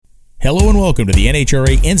Hello and welcome to the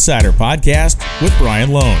NHRA Insider Podcast with Brian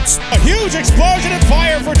Lohnes. A huge explosion and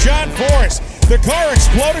fire for John Force. The car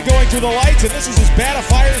exploded going through the lights, and this is as bad a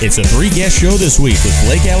fire. It's a three-guest show this week with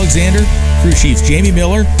Blake Alexander, crew chief Jamie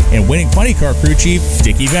Miller, and winning funny car crew chief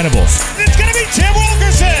Dickie Venables. It's going to be Tim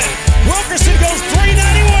Wilkerson. Wilkerson goes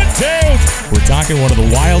 391.2. We're talking one of the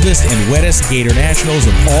wildest and wettest Gatornationals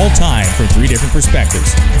of all time from three different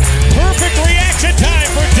perspectives. Perfect reaction time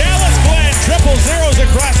for Dallas Glenn. Triple zeros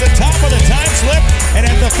across the top of the time slip, and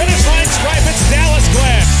at the finish line stripe, it's Dallas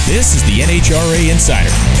Glenn. This is the NHRA Insider.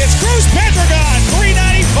 It's Cruz Petragon,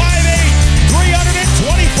 395.8,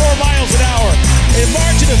 324 miles an hour. A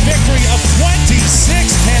margin of victory of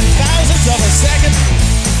 26 ten-thousandths of a second.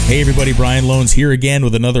 Hey everybody, Brian Lohnes here again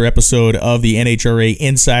with another episode of the NHRA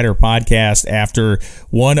Insider Podcast after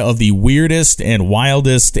one of the weirdest and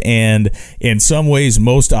wildest and in some ways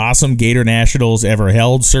most awesome Gatornationals ever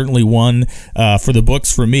held. Certainly one for the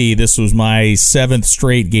books for me. This was my seventh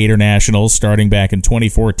straight Gatornationals starting back in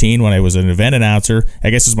 2014 when I was an event announcer. I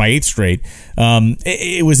guess it's my eighth straight.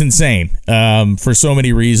 It was insane for so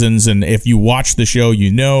many reasons, and if you watch the show,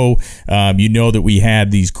 you know that we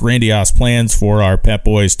had these grandiose plans for our Pep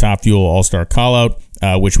Boys Top Fuel All-Star Callout,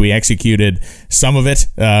 which we executed some of it.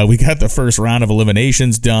 We got the first round of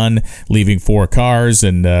eliminations done, leaving 4 cars,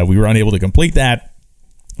 and we were unable to complete that.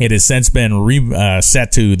 It has since been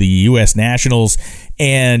set to the U.S. Nationals,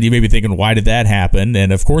 and you may be thinking, why did that happen?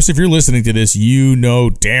 And of course, if you're listening to this, you know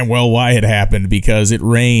damn well why it happened, because it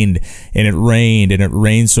rained, and it rained, and it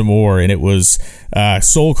rained some more, and it was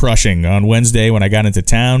soul-crushing on Wednesday when I got into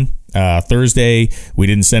town. Thursday, we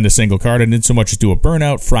didn't send a single card. I didn't so much as do a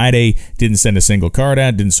burnout. Friday, didn't send a single card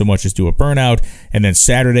out. Didn't so much as do a burnout. And then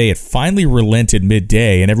Saturday, it finally relented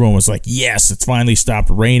midday, and everyone was like, yes, it's finally stopped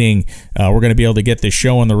raining. We're going to be able to get this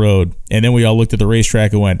show on the road. And then we all looked at the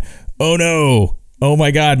racetrack and went, oh no, oh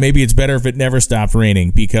my God, maybe it's better if it never stopped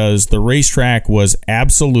raining, because the racetrack was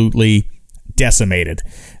absolutely decimated.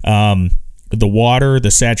 The water,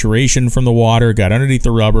 the saturation from the water got underneath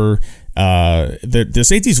the rubber. The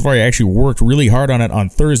Safety Safari actually worked really hard on it on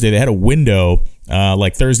Thursday. They had a window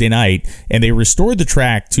like Thursday night, and they restored the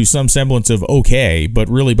track to some semblance of okay, but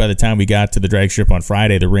really by the time we got to the drag strip on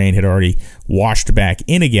Friday, the rain had already washed back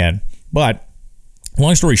in again. But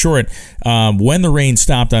long story short, when the rain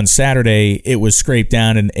stopped on Saturday, it was scraped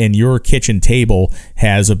down, and your kitchen table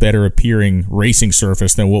has a better appearing racing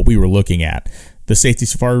surface than what we were looking at. The Safety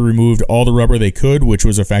Safari removed all the rubber they could, which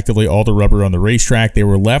was effectively all the rubber on the racetrack. They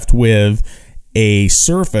were left with a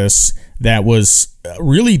surface that was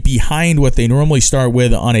really behind what they normally start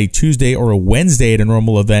with on a Tuesday or a Wednesday at a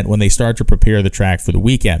normal event when they start to prepare the track for the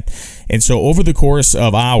weekend. And so over the course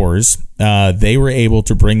of hours, they were able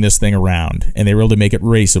to bring this thing around, and they were able to make it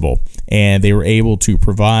raceable, and they were able to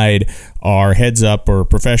provide our heads up or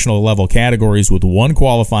professional level categories with one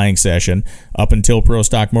qualifying session up until Pro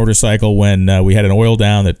Stock Motorcycle, when we had an oil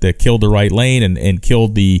down that killed the right lane and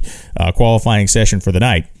killed the qualifying session for the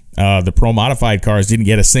night. The Pro Modified cars didn't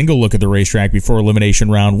get a single look at the racetrack before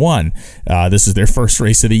elimination round 1. This is their first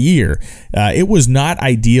race of the year. It was not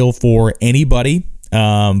ideal for anybody,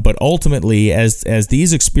 but ultimately, as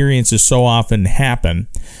these experiences so often happen,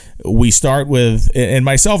 we start with, and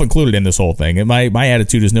myself included in this whole thing, and my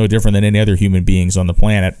attitude is no different than any other human beings on the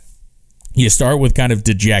planet. You start with kind of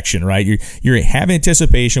dejection, right? You have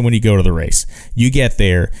anticipation when you go to the race. You get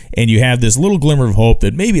there, and you have this little glimmer of hope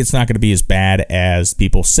that maybe it's not going to be as bad as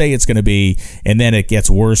people say it's going to be, and then it gets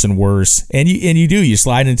worse and worse. And you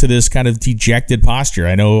slide into this kind of dejected posture.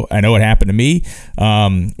 I know it happened to me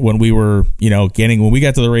when we were, when we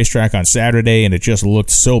got to the racetrack on Saturday, and it just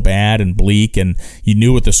looked so bad and bleak, and you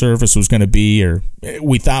knew what the surface was going to be, or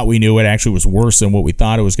we thought we knew it actually was worse than what we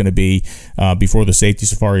thought it was going to be before the Safety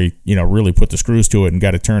Safari, really put the screws to it and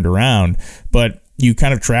got it turned around. But you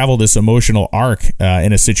kind of travel this emotional arc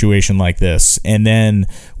in a situation like this. And then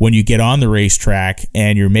when you get on the racetrack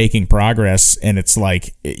and you're making progress, and it's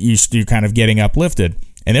like you're kind of getting uplifted.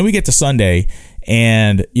 And then we get to Sunday,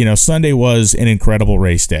 and Sunday was an incredible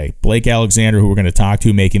race day. Blake Alexander, who we're going to talk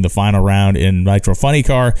to, making the final round in Nitro Funny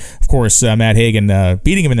Car. Of course, Matt Hagan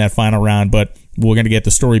beating him in that final round, but we're going to get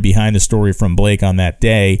the story behind the story from Blake on that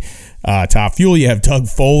day. Top Fuel, you have Doug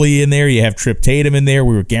Foley in there. You have Trip Tatum in there.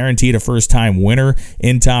 We were guaranteed a first-time winner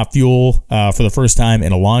in Top Fuel for the first time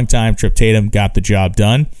in a long time. Trip Tatum got the job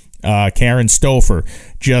done. Karen Stouffer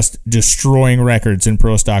just destroying records in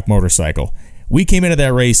Pro Stock Motorcycle. We came into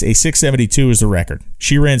that race, a 672 is the record.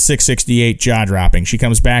 She ran 668, jaw-dropping. She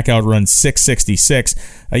comes back out, runs 666,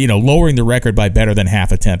 lowering the record by better than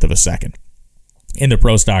half a tenth of a second. In the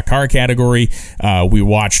Pro Stock car category, we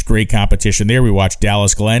watched great competition there. We watched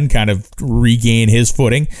Dallas Glenn kind of regain his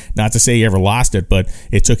footing. Not to say he ever lost it, but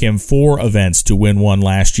it took him 4 events to win one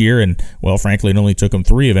last year. And, well, frankly, it only took him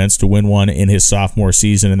 3 events to win one in his sophomore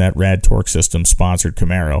season in that Rad Torque System sponsored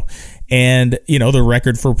Camaro. And, the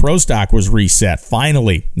record for Pro Stock was reset.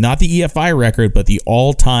 Finally, not the EFI record, but the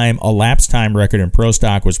all-time elapsed time record in Pro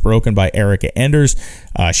Stock was broken by Erica Enders.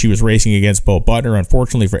 She was racing against Bo Butner.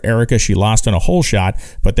 Unfortunately for Erica, she lost on a hole shot,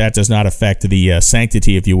 but that does not affect the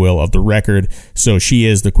sanctity, if you will, of the record. So she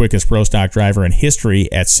is the quickest Pro Stock driver in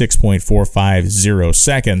history at 6.450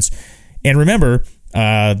 seconds. And remember,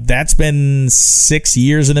 that's been 6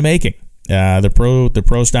 years in the making. The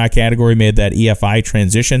Pro Stock category made that EFI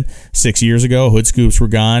transition 6 years ago. Hood scoops were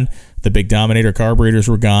gone. The big Dominator carburetors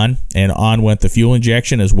were gone, and on went the fuel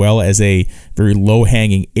injection as well as a very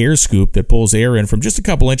low-hanging air scoop that pulls air in from just a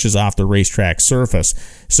couple inches off the racetrack surface.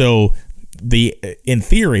 So in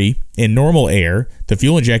theory, in normal air, the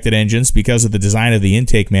fuel-injected engines, because of the design of the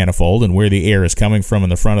intake manifold and where the air is coming from in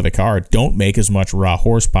the front of the car, don't make as much raw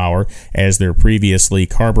horsepower as their previously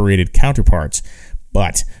carbureted counterparts.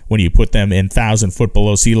 But when you put them in 1,000 foot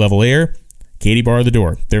below sea level air, Katie barred the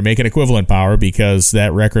door. They're making equivalent power because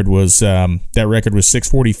that record was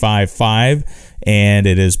 645.5, and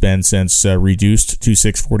it has been since reduced to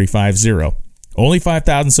 645.0. Only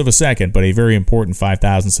 0.005 of a second, but a very important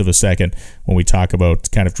 0.005 of a second when we talk about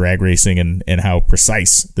kind of drag racing and how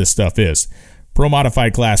precise this stuff is. Pro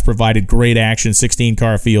Modified class provided great action,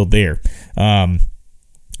 16-car field there.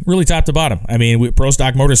 Really top to bottom. I mean, Pro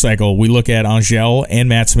Stock Motorcycle, we look at Angel and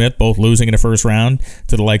Matt Smith both losing in the first round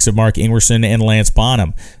to the likes of Mark Ingwerson and Lance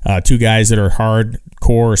Bonham. 2 guys that are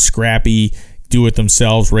hardcore, scrappy,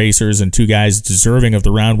 do-it-themselves racers, and 2 guys deserving of the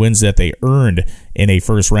round wins that they earned in a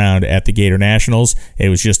first round at the Gatornationals. It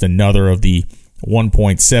was just another of the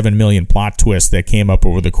 1.7 million plot twists that came up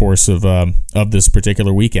over the course of this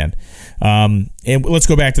particular weekend. And let's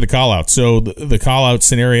go back to the call-out. So the call-out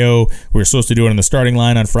scenario, we were supposed to do it on the starting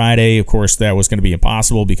line on Friday. Of course, that was going to be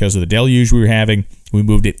impossible because of the deluge we were having. We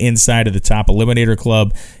moved it inside of the Top Eliminator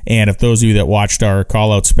Club. And if those of you that watched our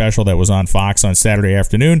call-out special that was on Fox on Saturday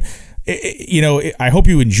afternoon, I hope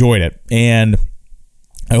you enjoyed it. And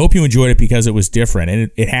I hope you enjoyed it because it was different. And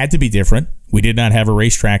it had to be different. We did not have a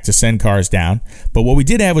racetrack to send cars down. But what we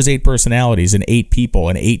did have was 8 personalities and 8 people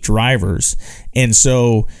and 8 drivers. And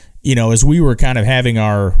so, as we were kind of having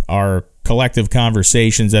our collective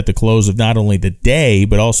conversations at the close of not only the day,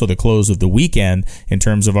 but also the close of the weekend in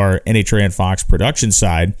terms of our NHRA and Fox production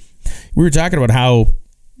side, we were talking about how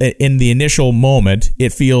in the initial moment,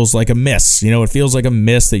 it feels like a miss. It feels like a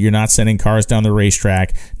miss that you're not sending cars down the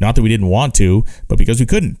racetrack. Not that we didn't want to, but because we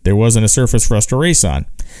couldn't. There wasn't a surface for us to race on.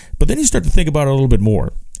 But then you start to think about it a little bit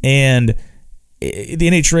more. And the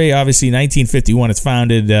NHRA, obviously, 1951, it's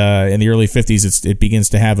founded in the early 50s. It begins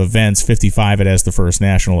to have events. 55, it has the first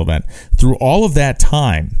national event. Through all of that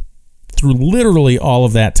time, through literally all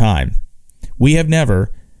of that time, we have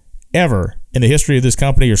never, ever, in the history of this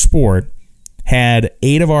company or sport, had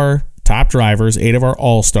 8 of our top drivers, 8 of our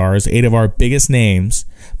all-stars, 8 of our biggest names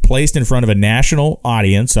placed in front of a national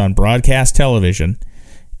audience on broadcast television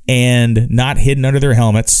and not hidden under their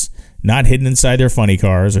helmets, not hidden inside their funny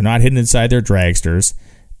cars, or not hidden inside their dragsters.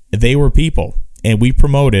 They were people, and we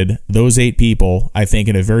promoted those 8 people, I think,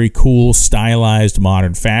 in a very cool, stylized,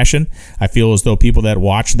 modern fashion. I feel as though people that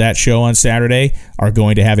watch that show on Saturday are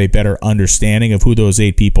going to have a better understanding of who those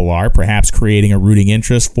 8 people are, perhaps creating a rooting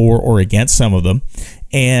interest for or against some of them.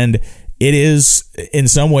 And it is, in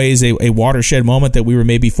some ways, a watershed moment that we were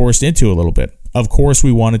maybe forced into a little bit. Of course,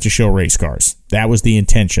 we wanted to show race cars. That was the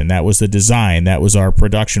intention. That was the design. That was our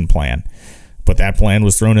production plan. But that plan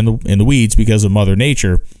was thrown in the weeds because of Mother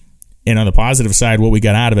Nature. And on the positive side, what we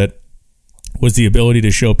got out of it was the ability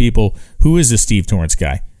to show people, who is this Steve Torrance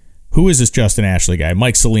guy? Who is this Justin Ashley guy?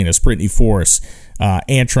 Mike Salinas, Brittany Force,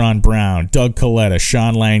 Antron Brown, Doug Coletta,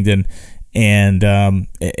 Sean Langdon, and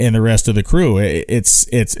the rest of the crew. It's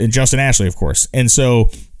and Justin Ashley, of course. And so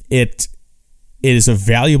it is a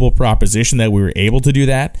valuable proposition that we were able to do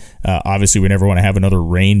that. Obviously, we never want to have another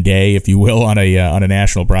rain day, if you will, on a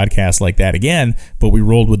national broadcast like that again. But we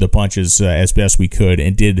rolled with the punches as best we could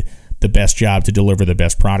and did the best job to deliver the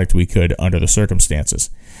best product we could under the circumstances.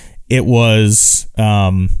 It was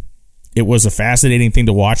a fascinating thing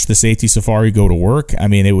to watch the safety safari go to work. I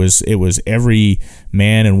mean, it was every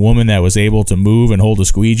man and woman that was able to move and hold a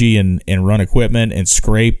squeegee and run equipment and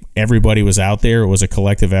scrape. Everybody was out there. It was a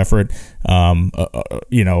collective effort. I'm not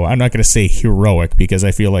going to say heroic because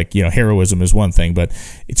I feel like, heroism is one thing, but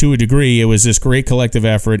to a degree, it was this great collective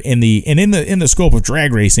effort. In the scope of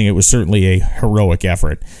drag racing, it was certainly a heroic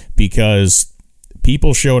effort because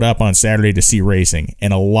people showed up on Saturday to see racing,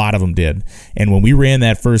 and a lot of them did. And when we ran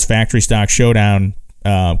that first factory stock showdown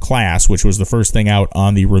class, which was the first thing out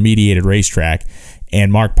on the remediated racetrack,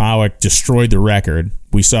 and Mark Powick destroyed the record,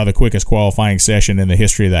 we saw the quickest qualifying session in the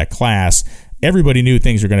history of that class. Everybody knew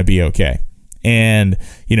things were going to be okay. And,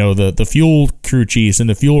 you know, the fuel crew chiefs and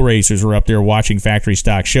the fuel racers were up there watching Factory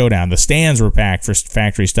Stock Showdown. The stands were packed for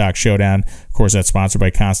Factory Stock Showdown. Of course, that's sponsored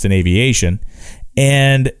by Constant Aviation.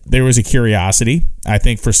 And there was a curiosity. I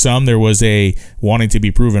think for some, there was a wanting to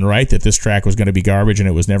be proven right that this track was going to be garbage and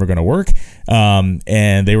it was never going to work.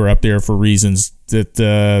 And they were up there for reasons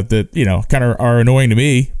that you know, kind of are annoying to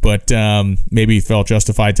me, but maybe felt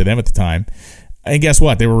justified to them at the time. And guess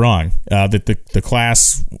what? They were wrong. The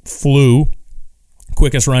class flew.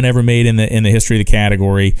 Quickest run ever made in the history of the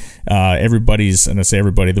category. Everybody's, and I say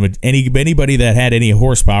everybody, anybody that had any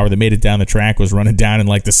horsepower that made it down the track was running down in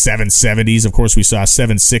like the 770s. Of course, we saw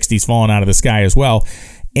 760s falling out of the sky as well,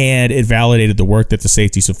 and it validated the work that the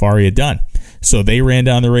Safety Safari had done. So they ran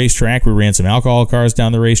down the racetrack. We ran some alcohol cars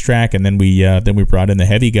down the racetrack, and then we brought in the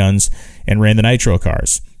heavy guns and ran the nitro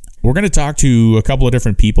cars. We're going to talk to a couple of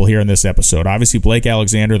different people here in this episode. Obviously, Blake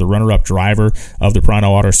Alexander, the runner-up driver of the Pronto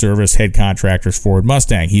Auto Service head contractor's Ford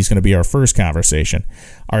Mustang. He's going to be our first conversation.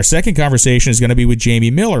 Our second conversation is going to be with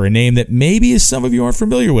Jamie Miller, a name that maybe some of you aren't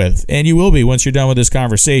familiar with, and you will be once you're done with this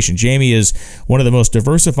conversation. Jamie is one of the most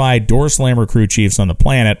diversified door slammer crew chiefs on the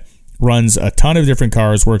planet. Runs a ton of different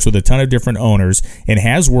cars, works with a ton of different owners, and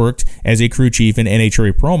has worked as a crew chief in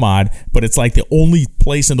NHRA Pro Mod, but it's like the only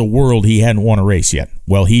place in the world he hadn't won a race yet.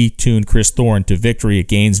 Well, he tuned Kris Thorne to victory at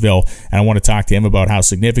Gainesville, and I want to talk to him about how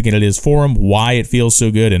significant it is for him, why it feels so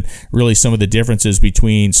good, and really some of the differences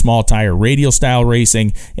between small tire radial style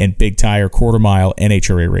racing and big tire quarter mile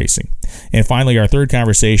NHRA racing. And finally, our third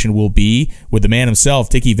conversation will be with the man himself,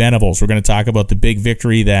 Dickie Venables. We're going to talk about the big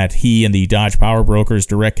victory that he and the Dodge Power Brokers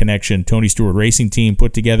Direct Connection Tony Stewart Racing team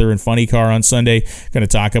put together in Funny Car on Sunday. Going to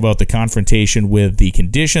talk about the confrontation with the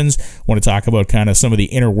conditions. Want to talk about kind of some of the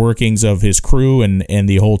inner workings of his crew and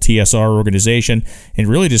the whole TSR organization, and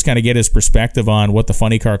really just kind of get his perspective on what the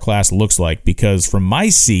Funny Car class looks like, because from my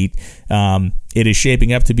seat, it is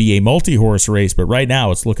shaping up to be a multi-horse race, but right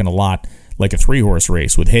now it's looking a lot like a 3-horse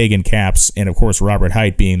race, with Hagan, Capps, and of course Robert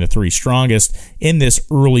Height being the 3 strongest in this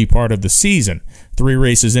early part of the season. 3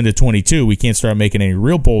 races into 22, we can't start making any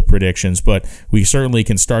real bold predictions, but we certainly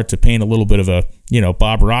can start to paint a little bit of a,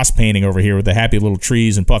 Bob Ross painting over here with the happy little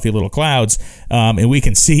trees and puffy little clouds, and we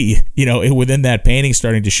can see, within that painting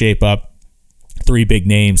starting to shape up 3 big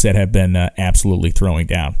names that have been absolutely throwing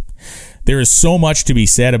down. There is so much to be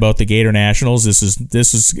said about the Gatornationals.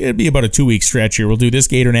 This is it'll be about a 2-week stretch here. We'll do this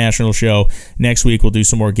Gatornational show. Next week we'll do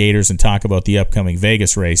some more Gators and talk about the upcoming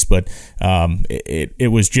Vegas race. But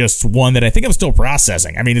it was just one that I think I'm still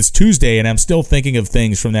processing. I mean, it's Tuesday and I'm still thinking of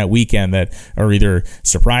things from that weekend that are either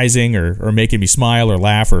surprising or making me smile or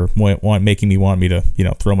laugh or making me want me to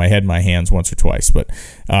throw my head in my hands once or twice. But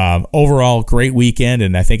overall, great weekend,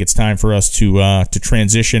 and I think it's time for us to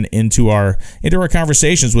transition into our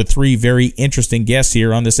conversations with 3 very interesting guests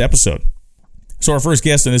here on this episode. So our first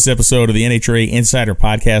guest in this episode of the NHRA Insider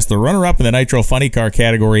Podcast, the runner-up in the Nitro Funny Car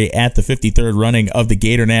category at the 53rd running of the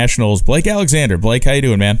Gatornationals, Blake Alexander. Blake, how you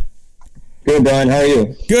doing, man? Good, Brian. How are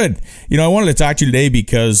you? Good. I wanted to talk to you today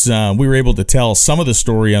because we were able to tell some of the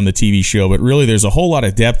story on the TV show, but really there's a whole lot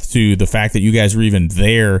of depth to the fact that you guys were even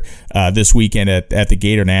there this weekend at the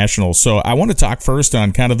Gatornationals. So I want to talk first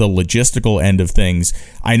on kind of the logistical end of things.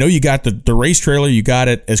 I know you got the race trailer, you got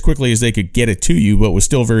it as quickly as they could get it to you, but was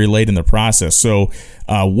still very late in the process. So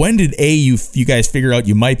when did you guys figure out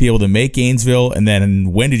you might be able to make Gainesville, and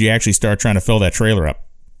then when did you actually start trying to fill that trailer up?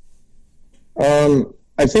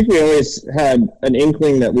 I think we always had an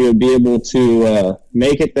inkling that we would be able to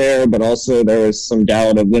make it there, but also there was some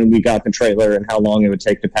doubt of when we got the trailer and how long it would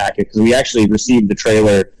take to pack it, because we actually received the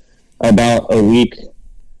trailer about a week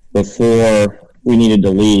before we needed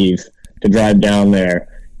to leave to drive down there.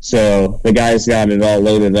 So the guys got it all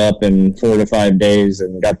loaded up in 4 to 5 days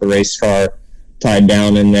and got the race car tied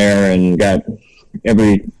down in there and got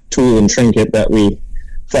every tool and trinket that we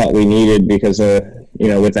thought we needed, because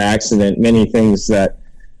with the accident, many things that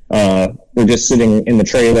were just sitting in the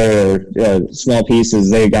trailer or small pieces,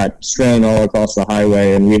 they got strewn all across the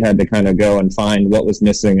highway, and we had to kind of go and find what was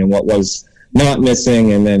missing and what was not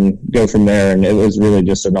missing, and then go from there. And it was really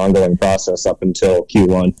just an ongoing process up until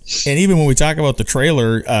Q1. And even when we talk about the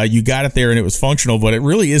trailer, you got it there and it was functional, but it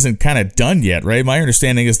really isn't kind of done yet, right? My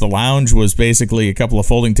understanding is the lounge was basically a couple of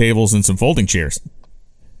folding tables and some folding chairs.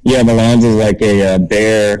 Yeah, the lounge is like a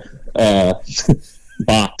bare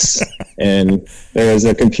box, and there was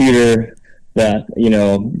a computer that,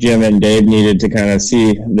 Jim and Dave needed to kind of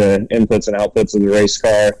see the inputs and outputs of the race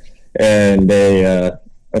car, and a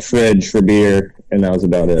fridge for beer, and that was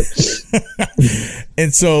about it.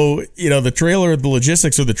 And so, the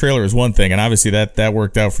logistics of the trailer is one thing, and obviously that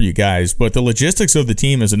worked out for you guys, but the logistics of the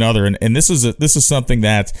team is another. And this is something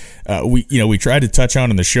that we tried to touch on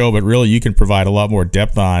in the show, but really you can provide a lot more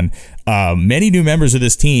depth on. Many new members of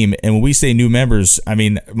this team, and when we say new members, I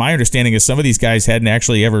mean, my understanding is some of these guys hadn't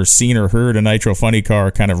actually ever seen or heard a nitro funny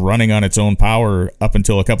car kind of running on its own power up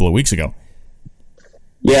until a couple of weeks ago.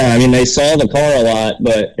 Yeah, I mean, they saw the car a lot,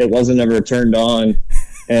 but it wasn't ever turned on.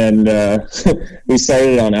 And we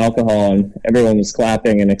started on alcohol, and everyone was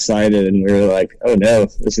clapping and excited, and we were like, oh no,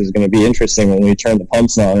 this is going to be interesting when we turn the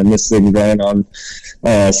pumps on, and this thing's running on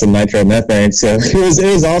some nitromethane. So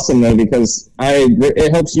it was awesome, though, because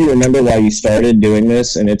it helps you remember why you started doing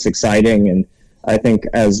this, and it's exciting. And I think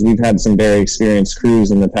as we've had some very experienced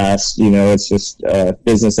crews in the past, it's just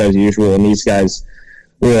business as usual, and these guys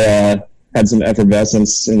were had some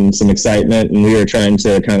effervescence and some excitement, and we were trying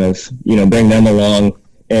to kind of, bring them along.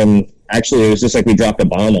 And actually, it was just like we dropped a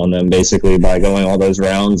bomb on them, basically, by going all those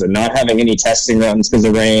rounds and not having any testing runs because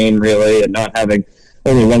of rain, really, and not having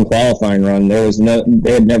only one qualifying run.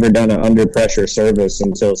 They had never done an under pressure service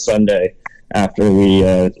until Sunday after we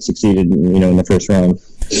succeeded, in the first round.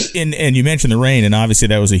 And you mentioned the rain, and obviously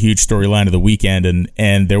that was a huge storyline of the weekend,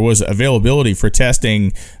 and there was availability for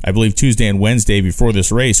testing, I believe, Tuesday and Wednesday before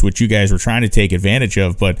this race, which you guys were trying to take advantage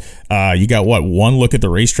of, but you got, one look at the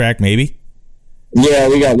racetrack, maybe? Yeah,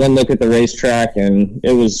 we got one look at the racetrack, and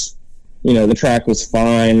it was, the track was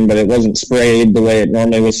fine, but it wasn't sprayed the way it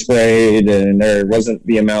normally was sprayed, and there wasn't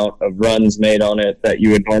the amount of runs made on it that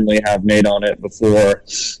you would normally have made on it before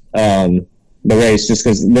the race, just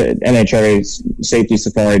because the NHRA Safety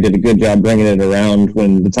Safari did a good job bringing it around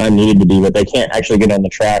when the time needed to be, but they can't actually get on the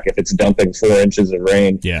track if it's dumping 4 inches of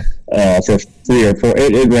rain. Yeah. For 3 or 4.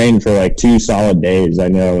 It rained for like 2 solid days, I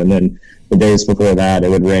know, and then the days before that, it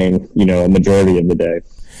would rain, a majority of the day.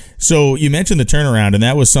 So you mentioned the turnaround, and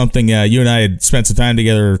that was something you and I had spent some time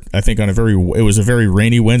together, I think, it was a very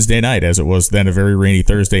rainy Wednesday night, as it was then a very rainy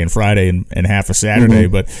Thursday and Friday and half a Saturday.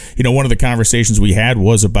 Mm-hmm. But, one of the conversations we had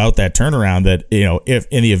was about that turnaround, that, if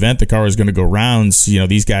in the event the car is going to go rounds,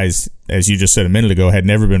 these guys, as you just said a minute ago, had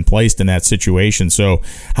never been placed in that situation. So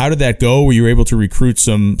how did that go? Were you able to recruit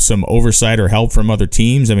some oversight or help from other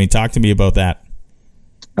teams? I mean, talk to me about that.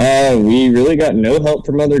 We really got no help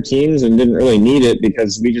from other teams and didn't really need it,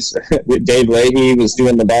 because Dave Leahy was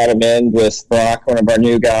doing the bottom end with Brock, one of our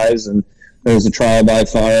new guys, and there was a trial by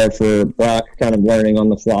fire for Brock kind of learning on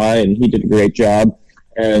the fly, and he did a great job.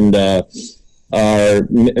 And our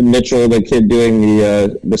Mitchell, the kid doing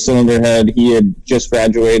the cylinder head, he had just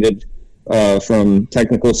graduated from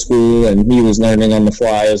technical school, and he was learning on the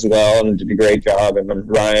fly as well, and did a great job. And then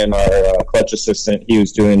Ryan, our clutch assistant, he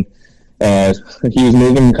was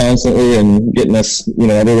moving constantly and getting us,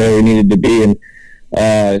 everywhere we needed to be. And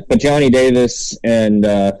but Johnny Davis and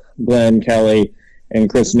Glenn Kelly and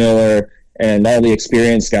Chris Miller and all the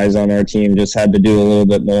experienced guys on our team just had to do a little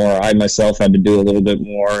bit more. I myself had to do a little bit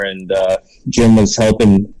more, and Jim was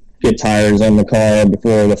helping get tires on the car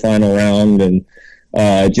before the final round, and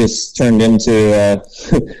it just turned into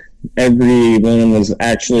everyone was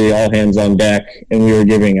actually all hands on deck, and we were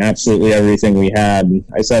giving absolutely everything we had.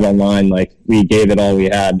 I said online, like, we gave it all we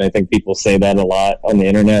had, and I think people say that a lot on the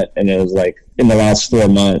internet, and it was like in the last 4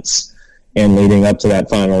 months and leading up to that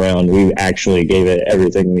final round, we actually gave it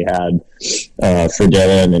everything we had for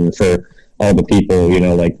Dylan and for all the people,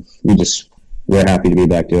 we're happy to be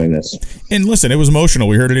back doing this. And listen, it was emotional.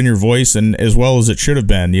 We heard it in your voice, and as well as it should have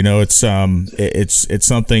been. It's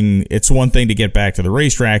something. It's one thing to get back to the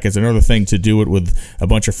racetrack. It's another thing to do it with a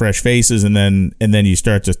bunch of fresh faces, and then you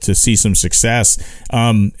start to see some success.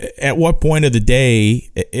 At what point of the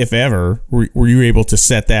day, if ever, were you able to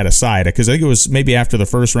set that aside? Because I think it was maybe after the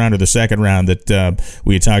first round or the second round that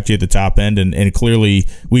we had talked to you at the top end, and clearly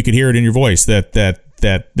we could hear it in your voice that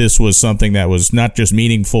this was something that was not just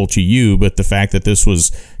meaningful to you, but the fact that this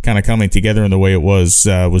was kind of coming together in the way it was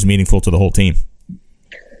meaningful to the whole team.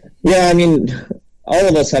 Yeah, I mean, all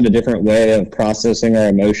of us had a different way of processing our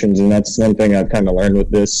emotions, and that's one thing I've kind of learned with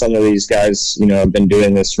this. Some of these guys, have been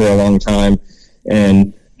doing this for a long time,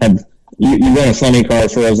 and you run a funny car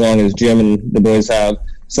for as long as Jim and the boys have.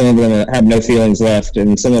 Some of them have no feelings left,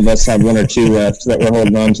 and some of us have 1 or 2 left that we're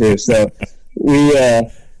holding on to. So we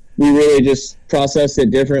really just processed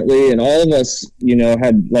it differently, and all of us,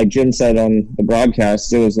 had, like Jim said on the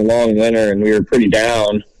broadcast, it was a long winter and we were pretty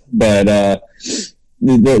down, but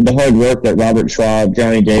the hard work that Robert Schwab,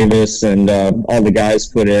 Johnny Davis, and all the guys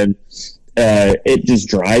put in, it just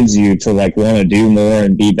drives you to like want to do more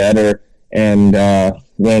and be better. And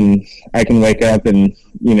when I can wake up and,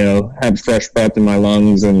 you know, have fresh breath in my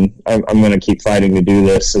lungs, and I'm going to keep fighting to do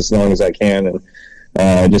this as long as I can. And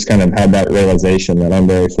I just kind of had that realization that I'm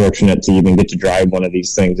very fortunate to even get to drive one of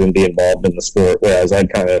these things and be involved in the sport, whereas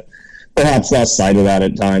I'd kind of perhaps lost sight of that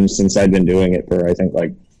at times since I'd been doing it for, I think,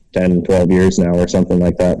 like 10, 12 years now or something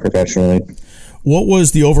like that professionally. What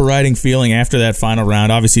was the overriding feeling after that final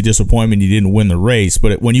round? Obviously disappointment you didn't win the race,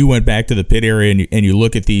 but when you went back to the pit area and you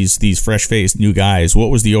look at these fresh-faced new guys, what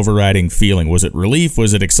was the overriding feeling? Was it relief?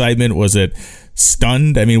 Was it excitement? Was it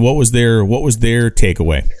stunned? I mean, what was their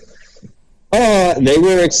takeaway? They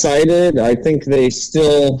were excited. I think they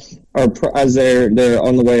still are, as they're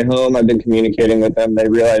on the way home. I've been communicating with them. They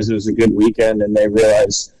realized it was a good weekend, and they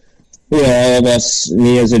realized, you know, all of us,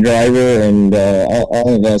 me as a driver and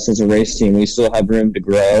all of us as a race team, we still have room to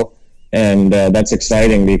grow. And that's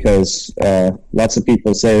exciting because lots of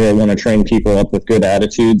people say they want to train people up with good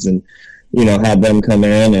attitudes and, you know, have them come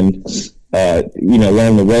in and, you know,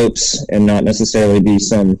 learn the ropes and not necessarily be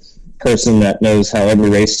some person that knows how every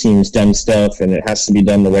race team's done stuff and it has to be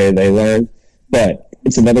done the way they learn. But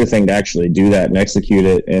it's another thing to actually do that and execute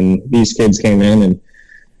it. And these kids came in and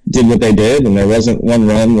did what they did, and there wasn't one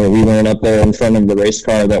run where we weren't up there in front of the race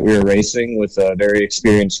car that we were racing with very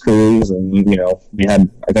experienced crews. And, you know, we had,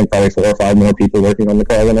 I think, probably 4 or 5 more people working on the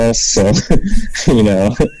car than us. So, you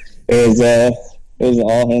know, it was an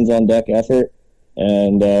all hands on deck effort.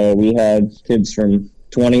 And we had kids from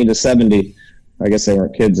 20 to 70. I guess they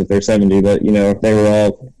weren't kids if they're 70, but, you know, they were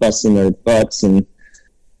all busting their butts, and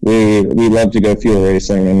we love to go fuel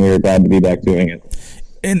racing, and we were glad to be back doing it.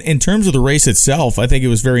 In terms of the race itself, I think it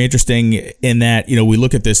was very interesting in that, you know, we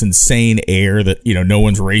look at this insane air that, you know, no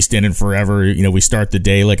one's raced in forever. You know, we start the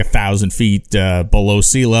day like 1,000 feet below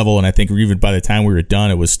sea level, and I think even by the time we were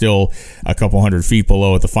done, it was still a couple hundred feet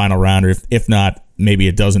below at the final round, or if not maybe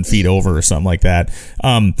a dozen feet over or something like that.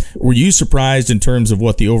 Were you surprised in terms of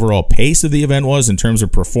what the overall pace of the event was in terms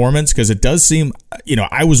of performance? Because it does seem, you know,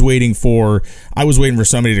 I was waiting for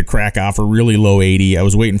somebody to crack off a really low 80. I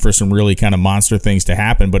was waiting for some really kind of monster things to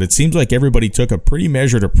happen, but it seems like everybody took a pretty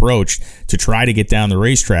measured approach to try to get down the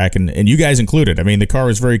racetrack, and you guys included. I mean, the car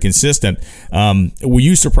was very consistent. Were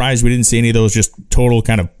you surprised we didn't see any of those just total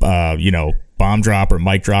kind of, you know, bomb drop or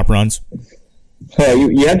mic drop runs?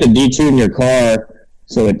 You have to detune your car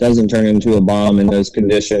so it doesn't turn into a bomb in those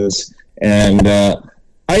conditions. And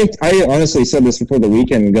I honestly said this before the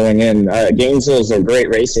weekend going in. Gainesville is a great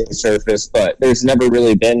racing surface, but there's never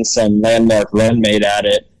really been some landmark run made at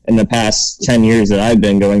it in the past 10 years that I've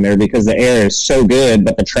been going there, because the air is so good,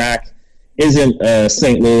 but the track isn't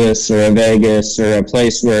St. Louis or a Vegas or a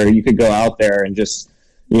place where you could go out there and just,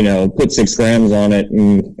 you know, put 6 grams on it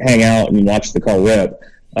and hang out and watch the car rip.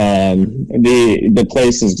 The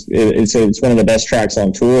place it's one of the best tracks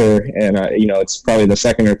on tour, and you know, it's probably the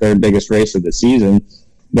 2nd or 3rd biggest race of the season.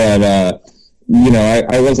 But you know,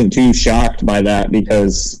 I wasn't too shocked by that,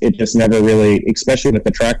 because it just never really, especially with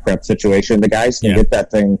the track prep situation, the guys can get that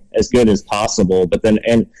thing as good as possible, but then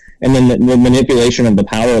and then the manipulation of the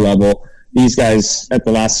power level, these guys at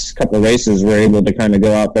the last couple of races were able to kind of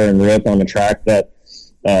go out there and rip on a track that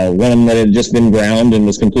one that had just been ground and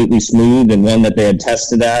was completely smooth, and one that they had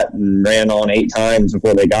tested at and ran on 8 times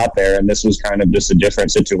before they got there. And this was kind of just a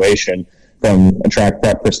different situation from a track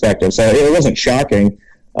prep perspective. So it wasn't shocking.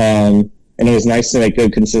 And it was nice to make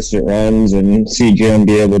good, consistent runs and see Jim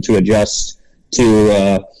be able to adjust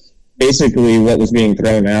to basically what was being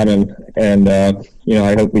thrown at him. And you know,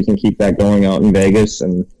 I hope we can keep that going out in Vegas,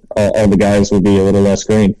 and all the guys will be a little less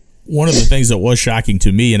green. One of the things that was shocking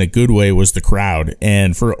to me in a good way was the crowd,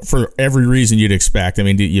 and for every reason you'd expect. I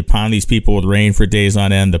mean, you pound these people with rain for days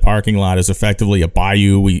on end. The parking lot is effectively a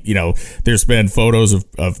bayou. You know, there's been photos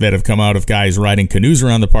of that have come out of guys riding canoes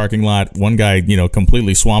around the parking lot. One guy, you know,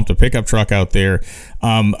 completely swamped a pickup truck out there.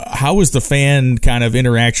 How was the fan kind of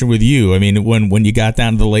interaction with you? I mean, when you got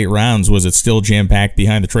down to the late rounds, was it still jam-packed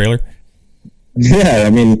behind the trailer? Yeah,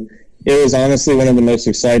 I mean, it was honestly one of the most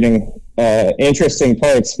exciting, interesting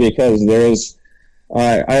parts, because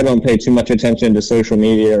I don't pay too much attention to social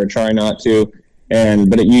media, or try not to,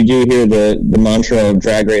 but you do hear the mantra of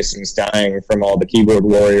drag racing is dying from all the keyboard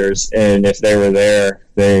warriors, and if they were there,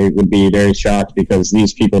 they would be very shocked, because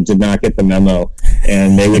these people did not get the memo,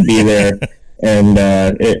 and they would be there. And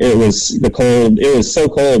it was it was so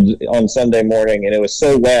cold on Sunday morning, and it was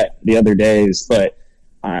so wet the other days, but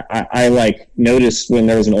I like noticed when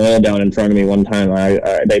there was an oil down in front of me one time,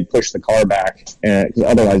 they pushed the car back, because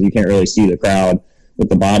otherwise you can't really see the crowd with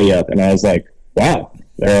the body up. And I was like, wow,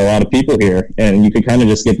 there are a lot of people here. And you could kind of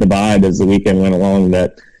just get the vibe as the weekend went along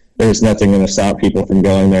that there's nothing going to stop people from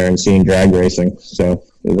going there and seeing drag racing. So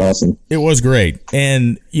it was awesome. It was great.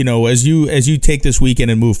 And, as you take this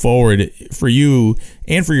weekend and move forward, for you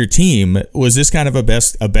and for your team, was this kind of a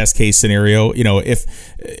best case scenario?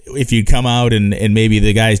 If you'd come out and maybe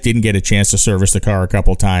the guys didn't get a chance to service the car a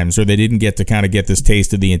couple times, or they didn't get to kind of get this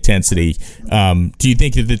taste of the intensity, do you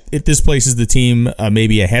think that if this places the team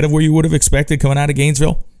maybe ahead of where you would have expected coming out of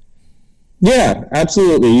Gainesville? Yeah,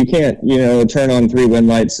 absolutely. You can't, turn on 3 win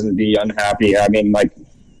lights and be unhappy. I mean, like,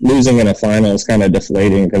 losing in a final is kind of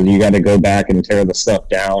deflating because you got to go back and tear the stuff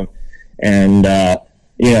down. And,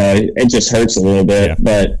 it just hurts a little bit. Yeah.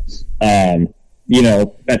 But,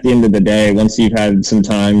 at the end of the day, once you've had some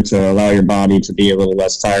time to allow your body to be a little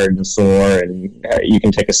less tired and sore, and you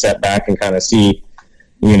can take a step back and kind of see,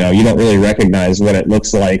 you don't really recognize what it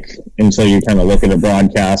looks like until you kind of look at a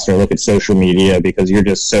broadcast or look at social media, because you're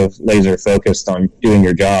just so laser focused on doing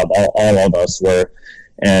your job. All of us were.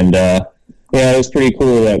 And, it was pretty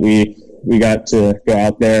cool that we got to go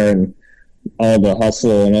out there, and all the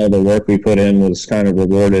hustle and all the work we put in was kind of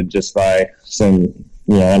rewarded just by some,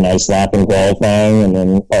 a nice lap in qualifying, and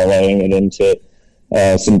then parlaying it into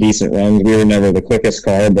some decent runs. We were never the quickest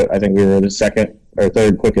car, but I think we were the second or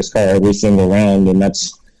third quickest car every single round, and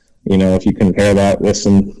that's, if you compare that with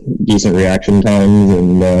some decent reaction times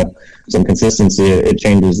and some consistency, it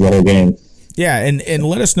changes the whole game. Yeah, and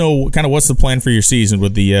let us know kind of what's the plan for your season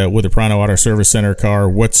with the Prano Auto Service Center car.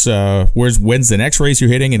 When's the next race you're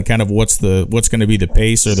hitting, and kind of what's going to be the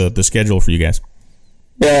pace or the schedule for you guys?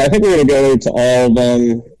 Yeah, I think we're going to go to all of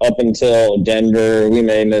them up until Denver. We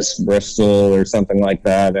may miss Bristol or something like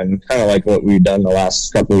that, and kind of like what we've done the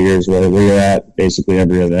last couple of years, where we were at basically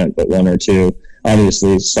every event but 1 or 2.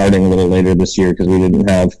 Obviously, starting a little later this year because we didn't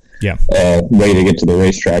have a way to get to the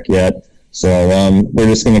racetrack yet. So we're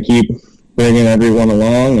just going to keep bringing everyone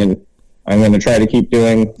along, and I'm going to try to keep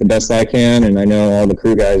doing the best I can. And I know all the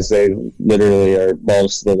crew guys, they literally are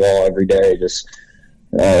balls to the wall every day. Just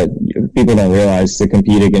people don't realize to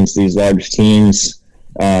compete against these large teams.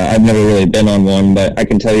 I've never really been on one, but I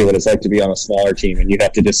can tell you what it's like to be on a smaller team, and you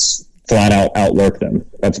have to just flat out outwork them.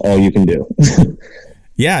 That's all you can do.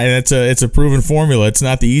 Yeah, and it's a proven formula. It's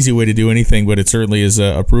not the easy way to do anything, but it certainly is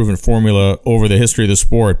a proven formula over the history of the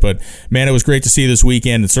sport. But, man, it was great to see you this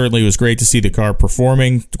weekend. It certainly was great to see the car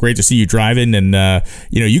performing. Great to see you driving. And,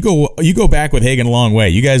 you go back with Hagan a long way.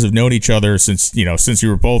 You guys have known each other since you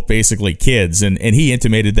were both basically kids. And he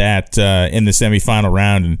intimated that in the semifinal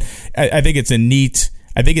round. And I think it's a neat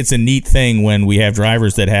thing when we have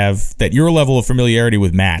drivers that have that your level of familiarity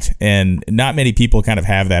with Matt. And not many people kind of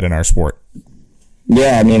have that in our sport.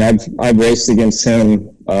 Yeah, I mean, I've raced against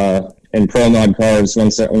him in pro mod cars when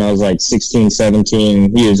I was like 16,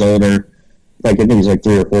 17. He was older, I think he's like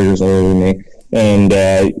 3 or 4 years older than me, and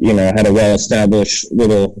had a well-established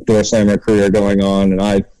little door slammer career going on, and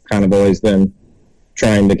I've kind of always been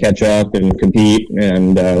trying to catch up and compete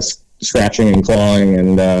and scratching and clawing,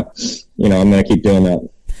 and I'm going to keep doing that.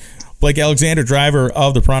 Blake Alexander, driver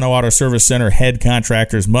of the Prano Auto Service Center Head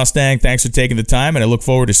Contractors Mustang. Thanks for taking the time, and I look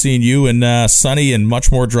forward to seeing you in sunny and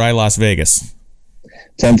much more dry Las Vegas.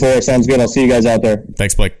 10-4, sounds good. I'll see you guys out there.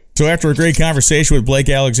 Thanks, Blake. So after a great conversation with Blake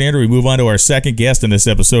Alexander, we move on to our second guest in this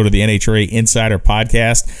episode of the NHRA Insider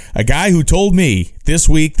Podcast, a guy who told me this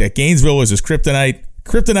week that Gainesville was his kryptonite.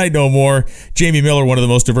 Kryptonite no more. Jamie Miller, one of the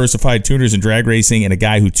most diversified tuners in drag racing, and a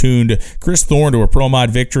guy who tuned Kris Thorne to a Pro Mod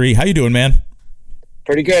victory. How you doing, man?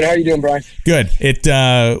 Pretty good. How are you doing, Brian? Good.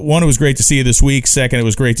 One, it was great to see you this week. Second, it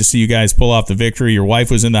was great to see you guys pull off the victory. Your wife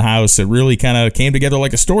was in the house. It really kind of came together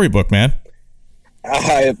like a storybook, man.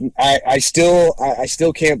 I still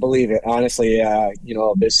can't believe it, honestly.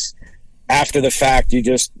 This after the fact, you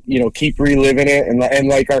just keep reliving it, and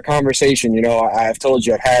like our conversation, I've told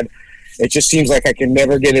you it just seems like I can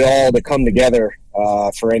never get it all to come together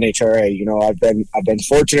for NHRA. I've been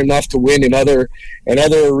fortunate enough to win in other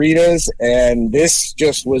arenas, and this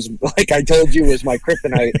just was, like I told you, was my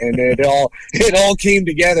kryptonite, and it all came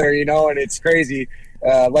together, and it's crazy.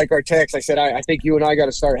 Like our text, I said, I think you and I got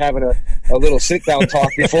to start having a little sit-down talk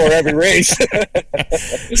before every race.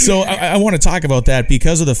 So I want to talk about that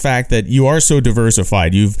because of the fact that you are so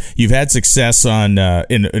diversified. You've had success on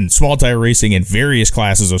in small tire racing in various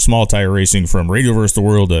classes of small tire racing, from Radio vs. the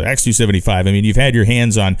World to X275. I mean, you've had your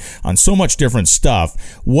hands on so much different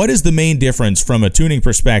stuff. What is the main difference from a tuning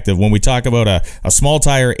perspective when we talk about a small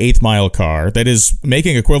tire 8th mile car that is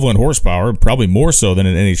making equivalent horsepower, probably more so than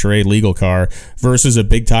an NHRA legal car, versus a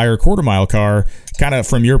big tire 1/4 mile car, kind of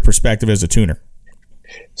from your perspective as a tuner?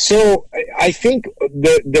 So I think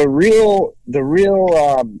the real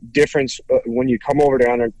difference when you come over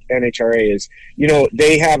to NHRA is,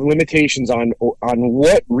 they have limitations on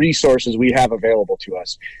what resources we have available to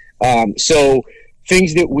us. So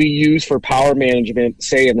things that we use for power management,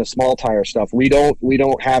 say in the small tire stuff, we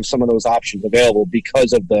don't have some of those options available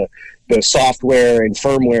because of the software and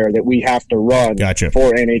firmware that we have to run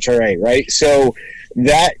for NHRA, right? So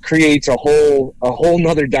that creates a whole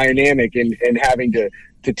nother dynamic in having to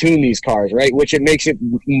tune these cars, right? Which it makes it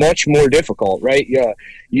much more difficult, right?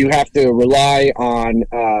 You have to rely on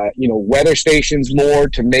weather stations more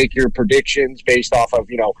to make your predictions based off of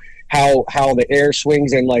how the air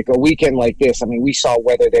swings in like a weekend like this. I mean, we saw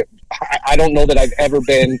weather that I don't know that I've ever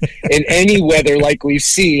been in any weather like we've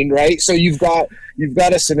seen, right? So you've got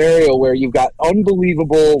a scenario where you've got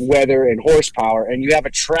unbelievable weather and horsepower, and you have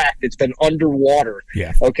a track that's been underwater.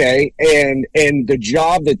 Yeah. Okay. And the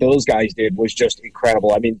job that those guys did was just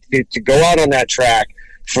incredible. I mean, to go out on that track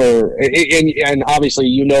and obviously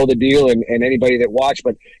the deal and anybody that watched,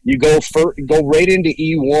 but you go right into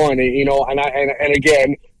E1 and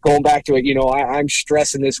again, going back to it, I'm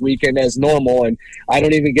stressing this weekend as normal, and I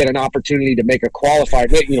don't even get an opportunity to make a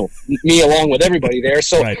qualified, me along with everybody there.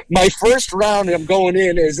 So my first round, I'm going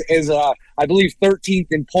in is I believe 13th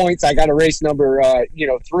in points. I got a race number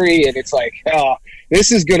 3, and it's like,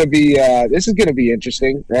 this is gonna be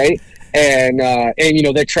interesting, right? And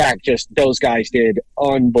the track, those guys did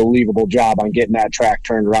unbelievable job on getting that track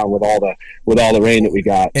turned around with all the rain that we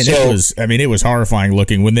got. And it was horrifying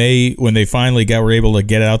looking when they finally were able to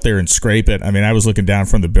get out there and scrape it. I mean, I was looking down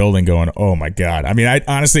from the building going, oh my God. I mean, I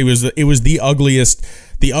honestly it was the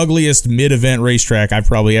ugliest mid-event racetrack I've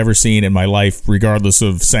probably ever seen in my life, regardless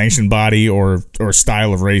of sanctioned body or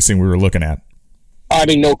style of racing we were looking at. I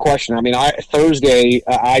mean, no question. I mean, Thursday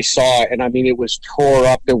I saw it, and I mean, it was tore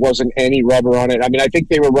up. There wasn't any rubber on it. I mean, I think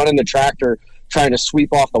they were running the tractor trying to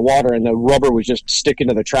sweep off the water, and the rubber was just sticking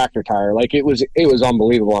to the tractor tire. Like it was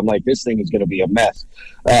unbelievable. I'm like, this thing is going to be a mess.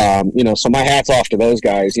 So my hat's off to those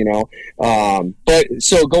guys. But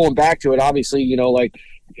so going back to it, obviously,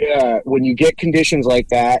 when you get conditions like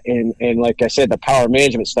that, and like I said, the power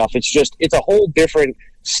management stuff, it's a whole different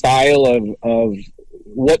style of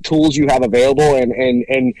what tools you have available,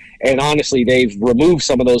 and honestly, they've removed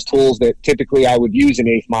some of those tools that typically I would use in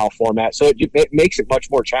 8th mile format, so it makes it much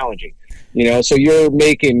more challenging. So you're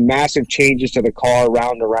making massive changes to the car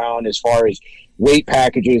round to round as far as weight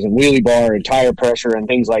packages and wheelie bar and tire pressure and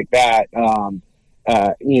things like that. And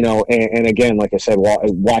again, like I said,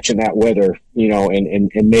 watching that weather,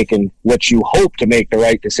 and making what you hope to make the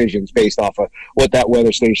right decisions based off of what that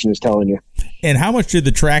weather station is telling you. And how much did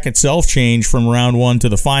the track itself change from round 1 to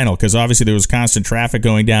the final? Because obviously there was constant traffic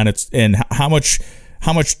going down. And how much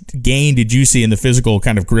gain did you see in the physical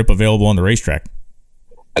kind of grip available on the racetrack?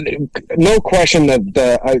 No question that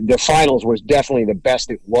the finals was definitely the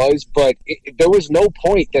best it was, but there was no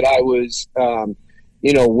point that I was,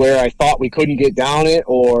 where I thought we couldn't get down it,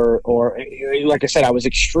 or like I said, I was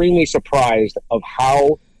extremely surprised of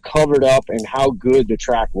how covered up and how good the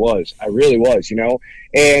track was. I really was,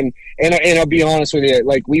 and I'll be honest with you,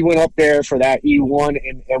 like we went up there for that E1,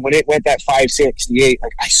 and when it went that 568,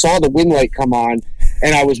 like I saw the wind light come on,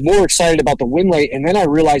 and I was more excited about the wind light, and then I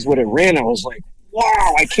realized what it ran. I was like,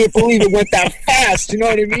 wow, I can't believe it went that fast. You know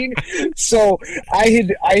what I mean? So I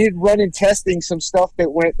had run in testing some stuff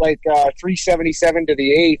that went like 377 to the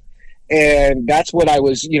 8th. And that's what I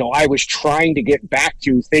was trying to get back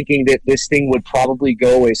to, thinking that this thing would probably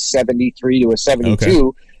go as 73 to a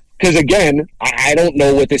 72. Because again, I don't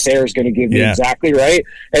know what this air is going to give me exactly, right?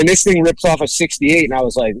 And this thing rips off a 68, and I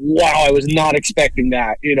was like, wow, I was not expecting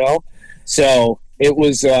that, So it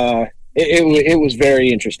was it was very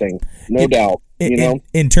interesting, no doubt.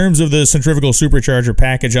 In terms of the centrifugal supercharger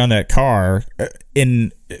package on that car,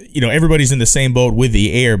 everybody's in the same boat with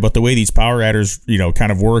the air, but the way these power adders,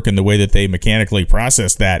 kind of work and the way that they mechanically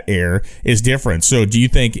process that air is different. So do you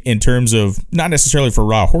think in terms of, not necessarily for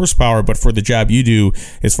raw horsepower, but for the job you do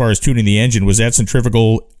as far as tuning the engine, was that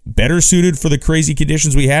centrifugal better suited for the crazy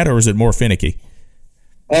conditions we had, or is it more finicky?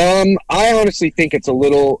 I honestly think it's a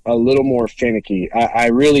little more finicky. I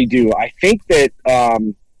really do. I think that,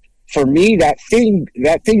 for me, that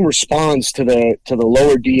thing responds to the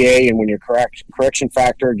lower DA, and when your correction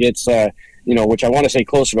factor gets, which I want to say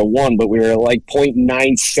closer to 1, but we were like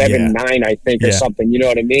 0.979, I think, or something. You know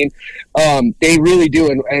what I mean? They really do,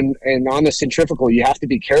 and on the centrifugal, you have to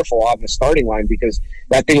be careful on the starting line because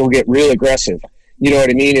that thing will get real aggressive. You know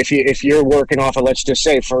what I mean? If you're working off of, let's just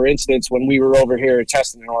say, for instance, when we were over here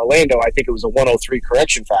testing in Orlando, I think it was a 103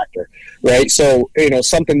 correction factor, right? So,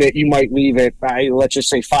 something that you might leave at, let's just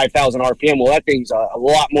say 5,000 RPM. Well, that thing's a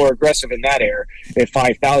lot more aggressive in that air at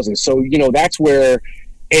 5,000. So, that's where,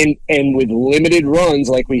 and with limited runs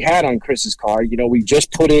like we had on Kris's car, we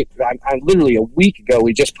just put it, literally a week ago,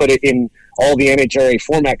 we just put it in all the NHRA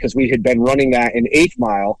format because we had been running that in 8th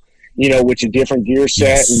Mile, which a different gear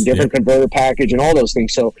set and different converter package and all those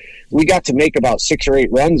things. So we got to make about 6 or 8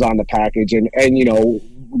 runs on the package, and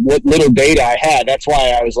what little data I had. That's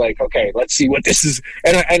why I was like, okay, let's see what this is.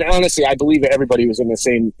 And honestly, I believe that everybody was in the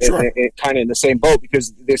same, kind of in the same boat,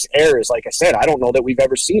 because this air is, like I said, I don't know that we've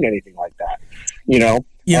ever seen anything like that,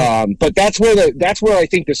 Yeah. But that's where I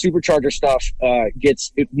think the supercharger stuff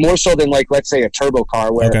gets it more so than, like, let's say a turbo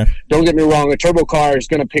car, where don't get me wrong, a turbo car is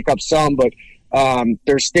going to pick up some, but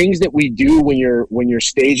there's things that we do when you're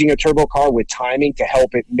staging a turbo car with timing to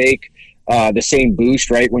help it make the same boost,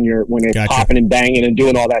 right? When it's popping and banging and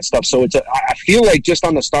doing all that stuff. So I feel like just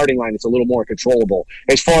on the starting line, it's a little more controllable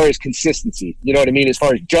as far as consistency. You know what I mean? As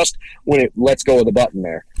far as just when it lets go of the button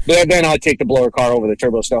there. But then I'll take the blower car over the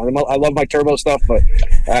turbo stuff. I love my turbo stuff, but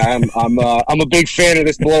I'm a big fan of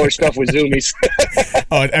this blower stuff with zoomies.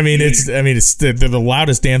 It's the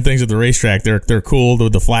loudest damn things at the racetrack. They're cool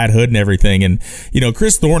with the flat hood and everything. And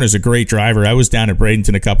Kris Thorne is a great driver. I was down at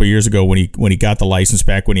Bradenton a couple of years ago when he got the license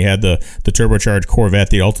back, when he had the turbocharged Corvette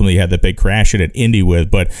that he ultimately had that big crash at Indy with.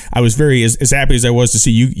 But I was very as happy as I was to see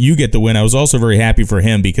you get the win. I was also very happy for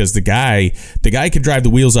him, because the guy could drive the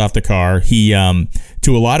wheels off the car. He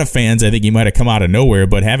to a lot of fans, I think he might have come out of nowhere,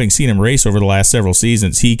 but having seen him race over the last several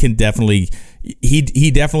seasons, he definitely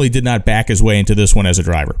did not back his way into this one as a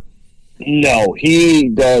driver. No, he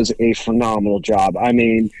does a phenomenal job. I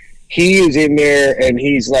mean, he is in there and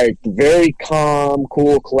he's like very calm,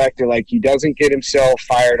 cool, collected. Like, he doesn't get himself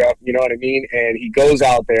fired up, you know what I mean? And he goes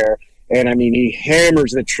out there and, he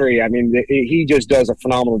hammers the tree. He just does a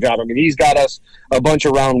phenomenal job. He's got us a bunch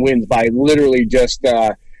of round wins by literally just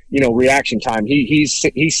reaction time. He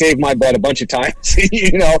saved my butt a bunch of times,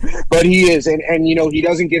 but he is, and he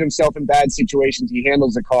doesn't get himself in bad situations. He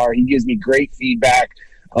handles the car. He gives me great feedback.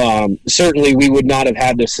 Certainly we would not have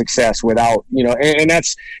had this success without, and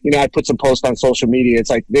that's, I put some posts on social media. It's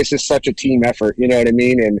like, this is such a team effort, you know what I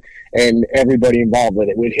mean? And everybody involved with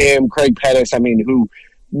it, with him, Craig Pettis, who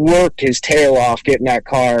worked his tail off getting that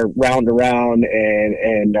car round to round,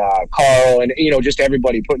 and Carl, and just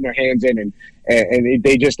everybody putting their hands in, and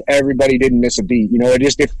they just, everybody didn't miss a beat.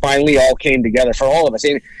 It finally all came together for all of us.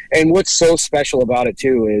 And what's so special about it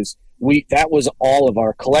too is that was all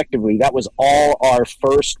our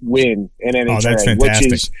first win in NHRA. Oh, that's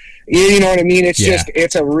fantastic. Which is, you know what I mean? It's just,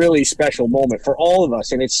 it's a really special moment for all of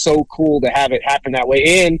us, and it's so cool to have it happen that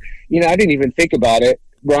way. And I didn't even think about it,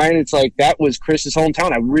 Brian. It's like, that was Kris's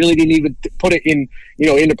hometown. I really didn't even put it in,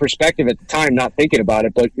 into perspective at the time, not thinking about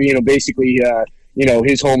it, but basically,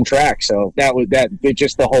 his home track. So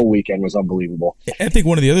just the whole weekend was unbelievable. I think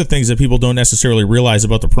one of the other things that people don't necessarily realize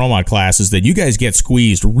about the Pro Mod class is that you guys get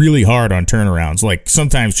squeezed really hard on turnarounds, like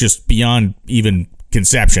sometimes just beyond even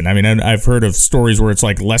conception. I've heard of stories where it's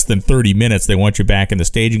like less than 30 minutes they want you back in the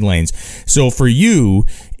staging lanes. So for you,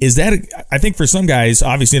 is that, I think for some guys,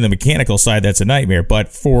 obviously on the mechanical side, that's a nightmare, but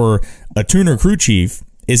for a tuner crew chief,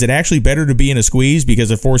 is it actually better to be in a squeeze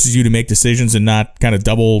because it forces you to make decisions and not kind of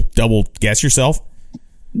double guess yourself?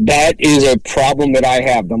 That is a problem that I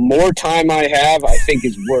have. The more time I have, I think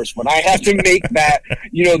is worse. When I have to make that,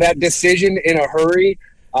 that decision in a hurry,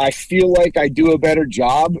 I feel like I do a better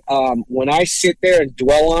job. When I sit there and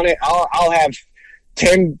dwell on it, I'll have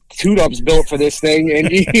 10 tune-ups built for this thing, and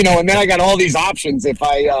and then I got all these options. If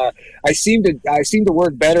I seem to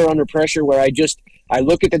work better under pressure, where I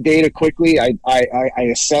look at the data quickly, I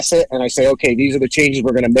assess it, and I say, okay, these are the changes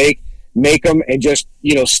we're going to make them, and just,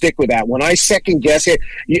 stick with that. When I second guess it,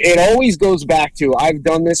 it always goes back to, I've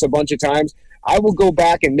done this a bunch of times, I will go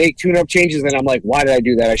back and make tune-up changes, and I'm like, why did I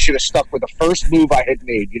do that? I should have stuck with the first move I had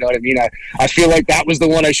made. You know what I mean? I feel like that was the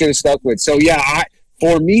one I should have stuck with. So, yeah,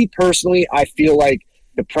 for me personally, I feel like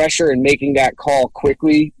the pressure and making that call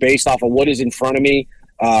quickly based off of what is in front of me,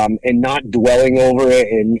 and not dwelling over it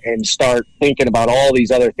and start thinking about all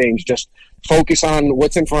these other things. Just focus on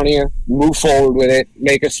what's in front of you, move forward with it,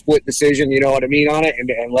 make a split decision, you know what I mean, on it,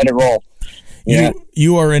 and let it roll.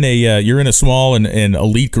 You are in a you're in a small and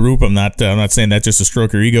elite group. I'm not saying that's just a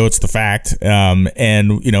stroke of your ego. It's the fact.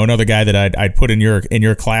 And you know, another guy that I'd put in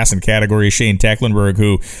your class and category is Shane Tecklenburg,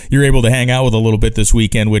 who you're able to hang out with a little bit this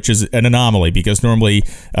weekend, which is an anomaly because normally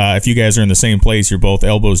if you guys are in the same place, you're both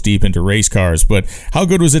elbows deep into race cars. But how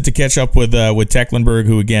good was it to catch up with Tecklenburg,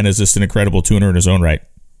 who again is just an incredible tuner in his own right?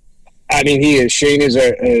 I mean, he is. Shane is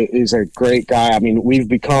a great guy. I mean, we've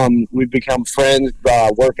become friends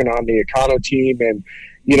working on the Econo team, and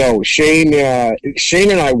you know, Shane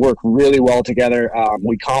and I work really well together.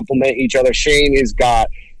 We complement each other. Shane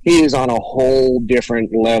he is on a whole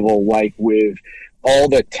different level, like with all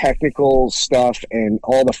the technical stuff and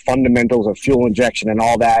all the fundamentals of fuel injection and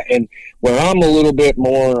all that. And where I'm a little bit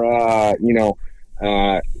more,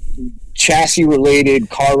 chassis related,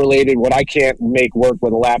 car related, what I can't make work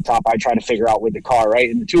with a laptop, I try to figure out with the car, right?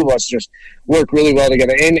 And the two of us just work really well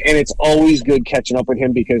together. And it's always good catching up with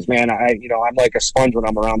him because, man, I'm like a sponge when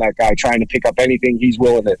I'm around that guy, trying to pick up anything he's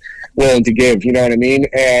willing to give, you know what I mean?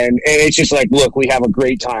 And it's just like, look, we have a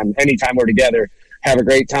great time anytime we're together. Have a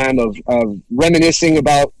great time of reminiscing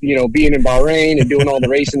about, you know, being in Bahrain and doing all the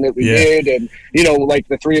racing that we did. And, you know, like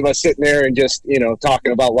the three of us sitting there and just, you know,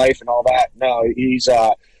 talking about life and all that. No,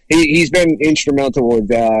 he's been instrumental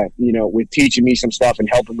with, with teaching me some stuff and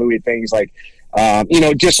helping me with things like,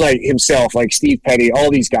 just like himself, like Steve Petty,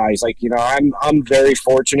 all these guys. Like, you know, I'm very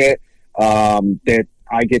fortunate that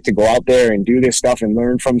I get to go out there and do this stuff and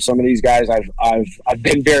learn from some of these guys. I've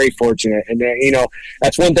been very fortunate, and you know,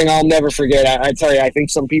 that's one thing I'll never forget. I tell you, I think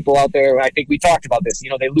some people out there, I think we talked about this, you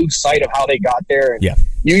know, they lose sight of how they got there. And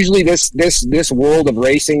usually this world of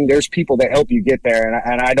racing, there's people that help you get there,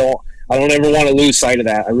 and I don't ever want to lose sight of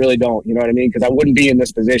that. I really don't. You know what I mean? Because I wouldn't be in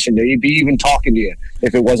this position to be even talking to you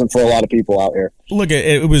if it wasn't for a lot of people out here. Look,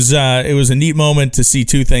 it was a neat moment to see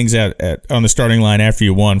two things on the starting line after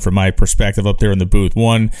you won. From my perspective, up there in the booth,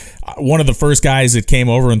 one of the first guys that came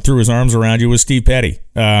over and threw his arms around you was Steve Petty.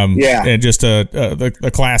 And just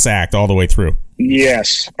a class act all the way through.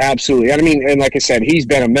 Yes, absolutely. I mean, and like I said, he's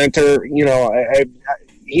been a mentor. You know,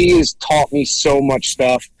 he has taught me so much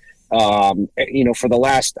stuff. For the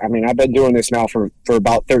last, I've been doing this now for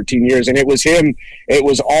about 13 years, and it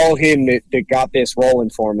was all him that got this rolling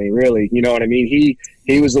for me, really. You know what I mean?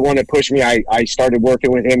 He was the one that pushed me. I started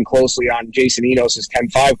working with him closely on Jason Enos's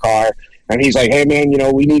 10.5 car, and he's like, hey man, you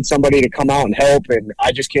know, we need somebody to come out and help, and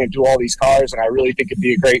I just can't do all these cars, and I really think it'd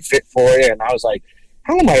be a great fit for you. And I was like,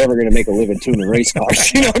 how am I ever going to make a living tuning race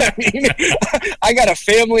cars? You know what I mean? I got a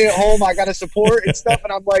family at home. I got to support and stuff.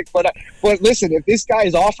 And I'm like, but listen, if this guy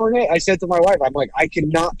is offering it, I said to my wife, I'm like, I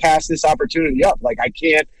cannot pass this opportunity up. Like, I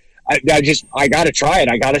can't, I got to try it.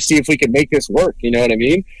 I got to see if we can make this work. You know what I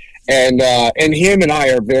mean? And him and I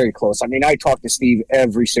are very close. I mean, I talk to Steve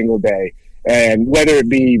every single day, and whether it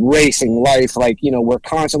be racing, life, like, you know, we're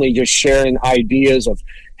constantly just sharing ideas of,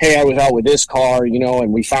 hey, I was out with this car, you know,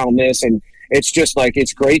 and we found this. And it's just like,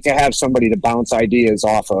 it's great to have somebody to bounce ideas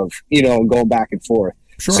off of, you know, and going back and forth.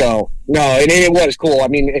 Sure. So, no, it was cool. I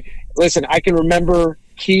mean, listen, I can remember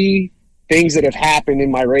key things that have happened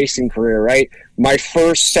in my racing career, right? My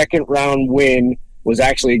first second round win was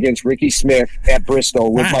actually against Ricky Smith at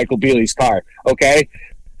Bristol with Michael Bealey's car, okay?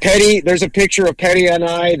 Petty, there's a picture of Petty and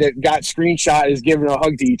I that got screenshot as giving a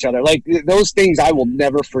hug to each other. Like, those things I will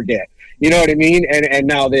never forget. You know what I mean? And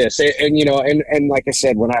now this, and you know, and like I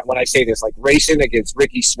said, when I say this, like racing against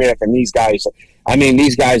Ricky Smith and these guys, I mean,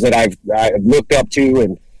 these guys that I've looked up to,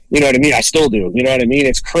 and you know what I mean? I still do. You know what I mean?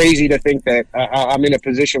 It's crazy to think that I'm in a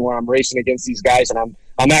position where I'm racing against these guys, and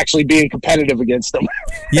I'm actually being competitive against them.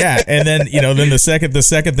 Yeah, and then the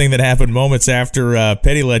second thing that happened moments after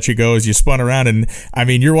Petty let you go is you spun around, and I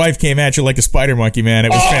mean, your wife came at you like a spider monkey, man. It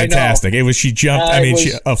was fantastic. She jumped.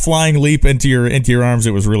 A flying leap into your arms.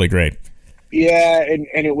 It was really great. Yeah, and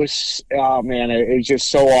it was, oh man, it was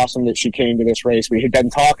just so awesome that she came to this race. We had been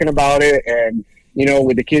talking about it, and you know,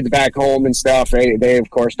 with the kids back home and stuff, they of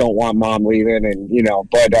course don't want mom leaving, and you know,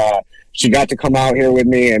 but she got to come out here with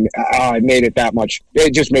me, and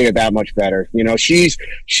it just made it that much better. You know, she's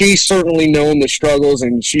certainly known the struggles,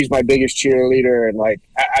 and she's my biggest cheerleader, and like,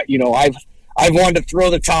 I've wanted to throw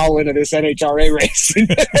the towel into this NHRA race.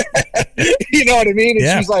 You know what I mean?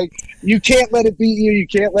 And she's like, you can't let it beat you. You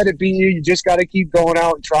can't let it beat you. You just got to keep going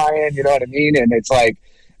out and trying. You know what I mean? And it's like,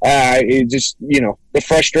 it just, you know, the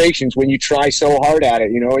frustrations when you try so hard at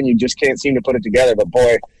it, you know, and you just can't seem to put it together. But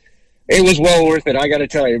boy, it was well worth it. I got to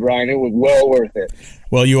tell you, Brian, it was well worth it.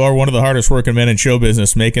 Well, you are one of the hardest working men in show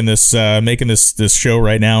business, making this show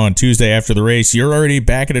right now on Tuesday after the race. You're already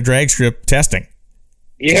back at a drag strip testing.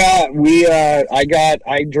 Yeah,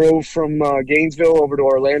 I drove from Gainesville over to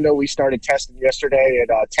Orlando. We started testing yesterday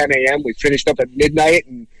at 10 a.m. We finished up at midnight,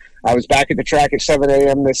 and I was back at the track at 7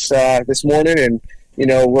 a.m. this morning, and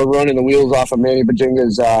we're running the wheels off of Manny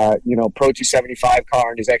Bajinga's Pro 275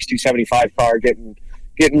 car and his X275 car, getting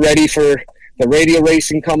ready for the radio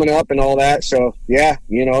racing coming up and all that. So yeah,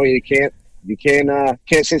 you can't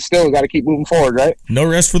sit still. You got to keep moving forward, right? No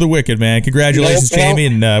rest for the wicked, man. Congratulations, Jamie,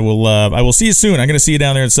 and I will see you soon. I'm going to see you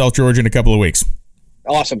down there in South Georgia in a couple of weeks.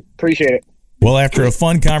 Awesome. Appreciate it. Well, after a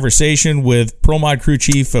fun conversation with Pro-Mod crew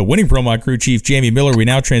chief, winning Pro-Mod crew chief Jamie Miller, we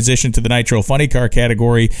now transition to the Nitro Funny Car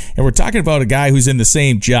category, and we're talking about a guy who's in the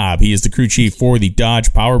same job. He is the crew chief for the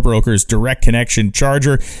Dodge Power Brokers Direct Connection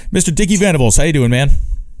Charger. Mr. Dickie Venables, how you doing, man?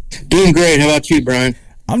 Doing great. How about you, Brian?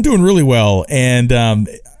 I'm doing really well, and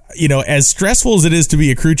as stressful as it is to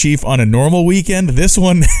be a crew chief on a normal weekend, this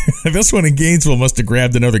one in Gainesville must have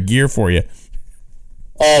grabbed another gear for you.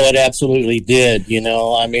 Oh, it absolutely did.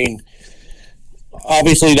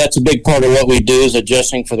 Obviously that's a big part of what we do is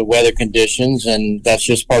adjusting for the weather conditions, and that's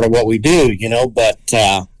just part of what we do, but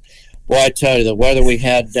I tell you, the weather we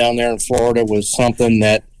had down there in Florida was something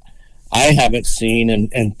that I haven't seen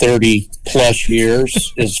in 30 plus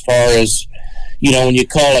years. As far as when you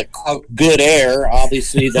call it good air,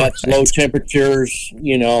 obviously that's low temperatures,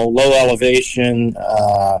 low elevation,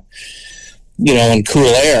 and cool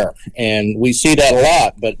air. And we see that a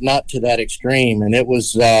lot, but not to that extreme. And it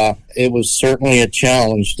was certainly a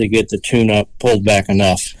challenge to get the tune-up pulled back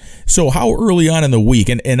enough. So how early on in the week,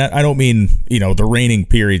 and I don't mean, the raining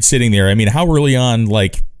period sitting there. I mean, how early on,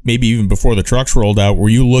 like maybe even before the trucks rolled out, were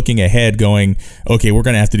you looking ahead going, okay, we're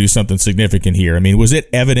going to have to do something significant here? I mean, was it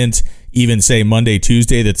evident even, say, Monday,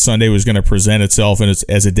 Tuesday, that Sunday was going to present itself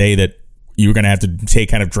as a day that you were going to have to take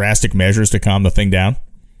kind of drastic measures to calm the thing down?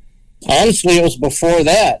 Honestly, it was before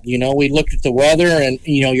that. We looked at the weather, and,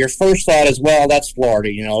 your first thought is, well, that's Florida.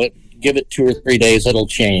 Give it 2 or 3 days, it'll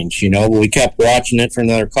change. We kept watching it for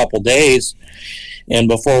another couple days, and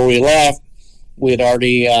before we left, we had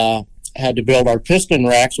already had to build our piston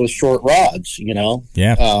racks with short rods,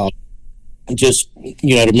 Yeah. Just,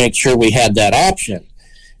 to make sure we had that option.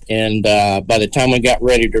 And by the time we got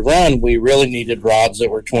ready to run, we really needed rods that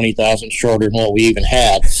were 20 thousandths shorter than what we even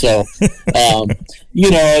had. So, you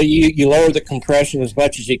lower the compression as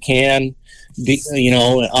much as you can,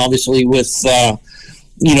 obviously with,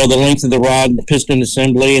 the length of the rod and piston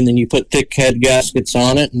assembly, and then you put thick head gaskets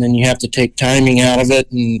on it, and then you have to take timing out of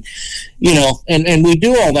it. And, and we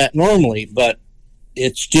do all that normally, but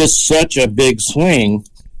it's just such a big swing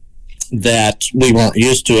that we weren't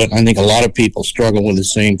used to it. I think a lot of people struggle with the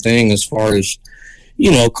same thing as far as,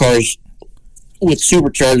 cars with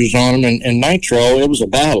superchargers on them and nitro. It was a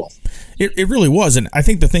battle. It really was. And I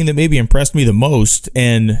think the thing that maybe impressed me the most,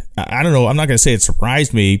 and I don't know, I'm not going to say it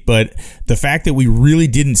surprised me, but the fact that we really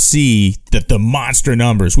didn't see the monster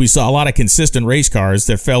numbers. We saw a lot of consistent race cars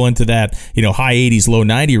that fell into that, high 80s, low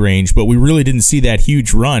 90 range, but we really didn't see that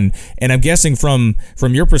huge run. And I'm guessing from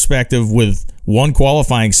your perspective, with one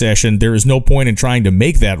qualifying session, there is no point in trying to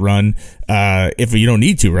make that run if you don't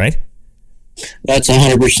need to, right? That's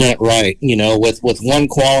 100% right. With one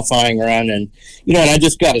qualifying run, and and I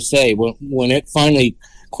just got to say, when it finally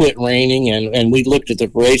quit raining and we looked at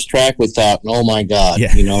the racetrack, we thought, oh my God,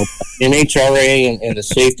 yeah. NHRA and the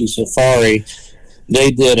Safety Safari,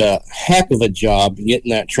 they did a heck of a job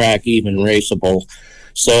getting that track even raceable.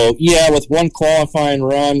 So yeah, with one qualifying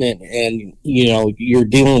run and you're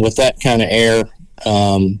dealing with that kind of air,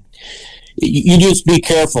 you just be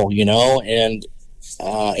careful, and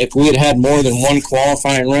if we had had more than one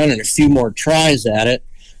qualifying run and a few more tries at it,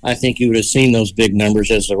 I think you would have seen those big numbers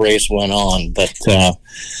as the race went on. But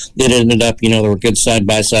it ended up, there were good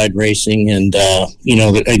side-by-side racing. And,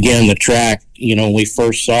 again, the track, we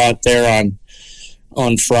first saw it there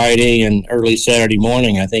on Friday and early Saturday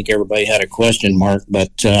morning. I think everybody had a question mark, but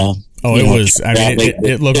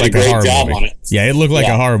it looked like a horror movie. Yeah, it looked like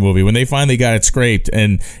a horror movie when they finally got it scraped.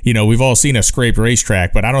 And, we've all seen a scraped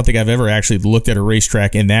racetrack, but I don't think I've ever actually looked at a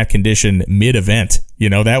racetrack in that condition mid-event.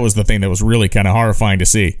 That was the thing that was really kind of horrifying to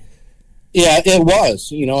see. Yeah, it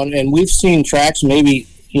was, and we've seen tracks maybe,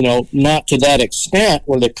 not to that extent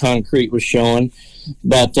where the concrete was showing,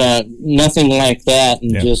 but nothing like that.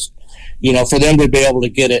 And just, for them to be able to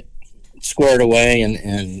get it squared away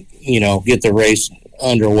and get the race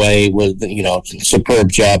underway was, superb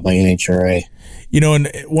job by NHRA.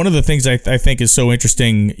 And one of the things I think is so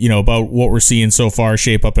interesting, about what we're seeing so far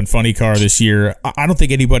shape up in Funny Car this year, I don't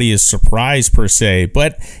think anybody is surprised per se,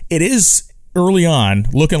 but it is early on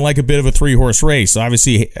looking like a bit of a 3-horse race.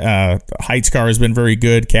 Obviously, Height's car has been very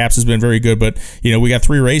good. Caps has been very good. But, we got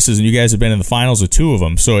 3 races, and you guys have been in the finals of 2 of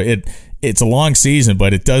them. So it's a long season,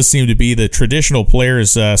 but it does seem to be the traditional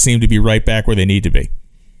players seem to be right back where they need to be.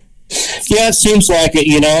 Yeah, it seems like it,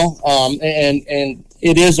 and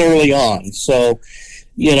it is early on. So,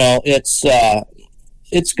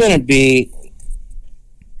 it's going to be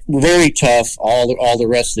very tough all the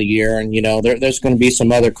rest of the year, and there's going to be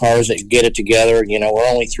some other cars that get it together. We're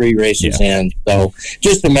only 3 races in, so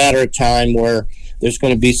just a matter of time where there's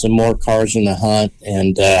going to be some more cars in the hunt,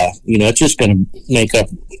 and it's just going to make up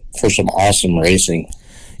for some awesome racing.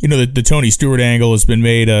 The Tony Stewart angle has been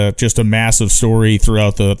made just a massive story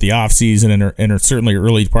throughout the off season and certainly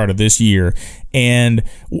early part of this year. And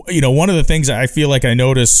one of the things I feel like I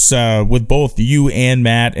notice with both you and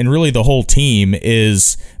Matt and really the whole team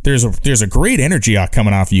is there's a great energy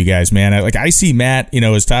coming off of you guys, man. I see Matt,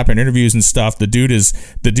 his top interviews and stuff. The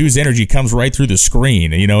dude's energy comes right through the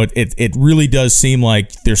screen. It really does seem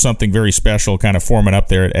like there's something very special kind of forming up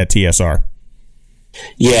there at TSR.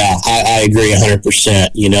 Yeah, I agree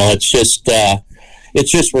 100%.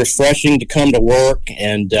 It's just refreshing to come to work,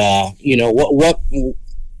 and what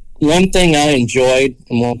one thing I enjoyed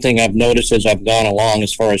and one thing I've noticed as I've gone along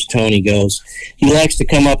as far as Tony goes, he likes to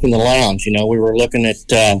come up in the lounge. We were looking at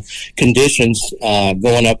conditions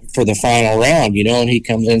going up for the final round, and he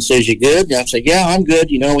comes in and says, "You good?" And I say, "Yeah, I'm good."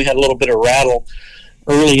 We had a little bit of rattle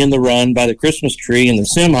early in the run by the Christmas tree in the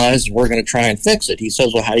semis. We're going to try and fix it. He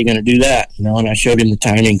says, "Well, how are you going to do that?" And I showed him the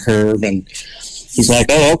timing curve, and he's like,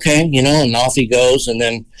 "Oh, okay," and off he goes. And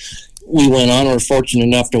then we went on. We were fortunate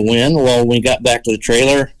enough to win. Well, when we got back to the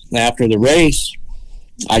trailer after the race,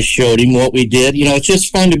 I showed him what we did. It's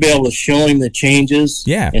just fun to be able to show him the changes,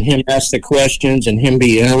 and him ask the questions and him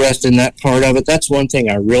be interested in that part of it. That's one thing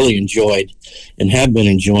I really enjoyed and have been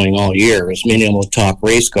enjoying all year, is being able to talk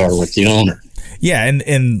race car with the owner. Yeah,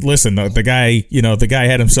 and listen, the guy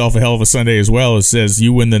had himself a hell of a Sunday as well. It says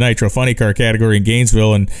you win the Nitro Funny Car category in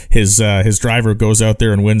Gainesville, and his driver goes out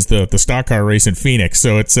there and wins the stock car race in Phoenix.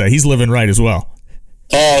 So it's he's living right as well.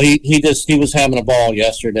 Oh, he was having a ball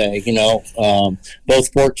yesterday. Both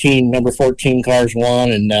number 14 cars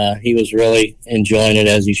won, and he was really enjoying it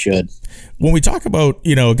as he should. When we talk about,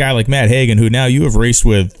 a guy like Matt Hagan, who now you have raced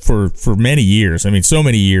with for many years, so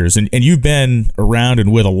many years, and you've been around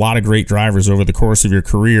and with a lot of great drivers over the course of your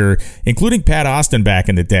career, including Pat Austin back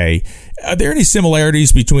in the day. Are there any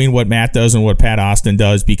similarities between what Matt does and what Pat Austin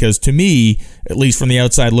does? Because to me, at least from the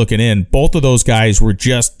outside looking in, both of those guys were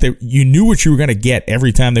you knew what you were going to get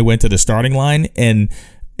every time they went to the starting line. And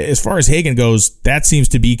as far as Hagan goes, that seems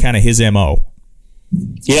to be kind of his MO.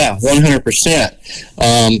 Yeah, 100%.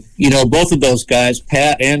 Both of those guys,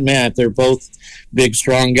 Pat and Matt, they're both big,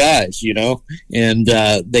 strong guys, and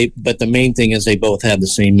but the main thing is they both have the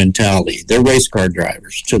same mentality. They're race car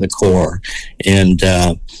drivers to the core, and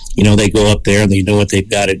they go up there and they know what they've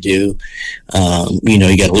got to do.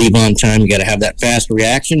 You got to leave on time. You got to have that fast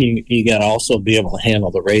reaction. You got to also be able to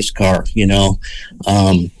handle the race car.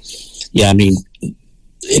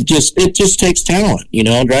 It just takes talent.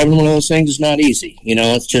 Driving one of those things is not easy.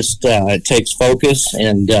 It's just it takes focus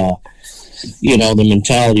and the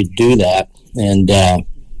mentality to do that. And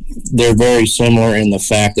they're very similar in the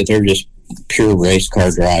fact that they're just pure race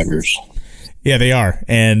car drivers. Yeah, they are.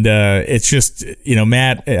 And it's just,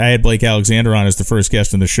 Matt, I had Blake Alexander on as the first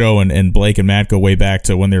guest on the show, and Blake and Matt go way back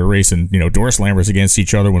to when they were racing, door slammers against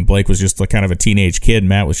each other when Blake was just kind of a teenage kid.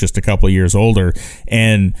 Matt was just a couple of years older.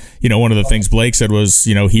 And, one of the things Blake said was,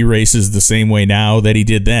 he races the same way now that he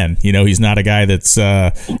did then. He's not a guy that's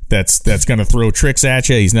going to throw tricks at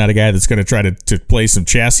you. He's not a guy that's going to try to play some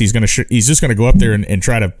chess. He's just going to go up there and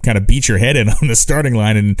try to kind of beat your head in on the starting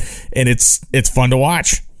line. And it's fun to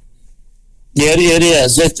watch. Yeah, it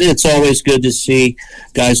is. It's always good to see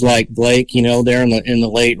guys like Blake, there in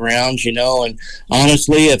the late rounds, and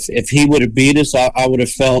honestly, if he would have beat us, I would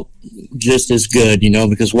have felt just as good,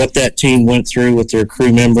 because what that team went through with their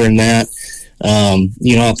crew member and that,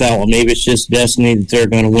 I thought, well, maybe it's just destiny that they're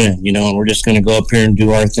going to win, and we're just going to go up here and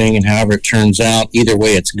do our thing, and however it turns out, either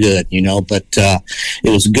way, it's good, but it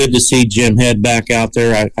was good to see Jim Head back out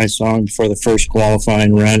there. I saw him for the first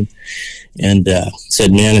qualifying run. And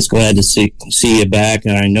said, "Man, it's glad to see you back.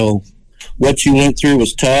 And I know what you went through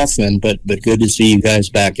was tough, but good to see you guys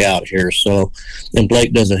back out here." So, and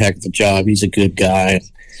Blake does a heck of a job. He's a good guy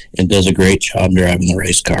and does a great job driving the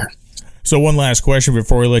race car. So one last question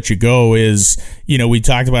before we let you go is, we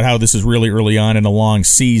talked about how this is really early on in a long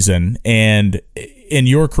season, and in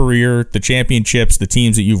your career, the championships, the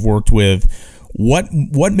teams that you've worked with,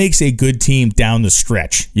 what makes a good team down the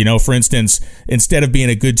stretch? You know, for instance, instead of being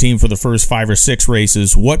a good team for the first 5 or 6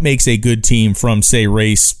 races, what makes a good team from, say,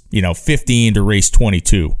 race 15 to race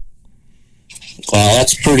 22? Well,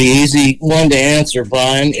 that's a pretty easy one to answer,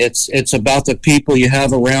 Brian. It's about the people you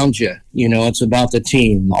have around you. You know, it's about the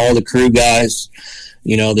team, all the crew guys,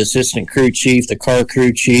 the assistant crew chief, the car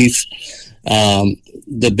crew chief.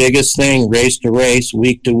 The biggest thing, race to race,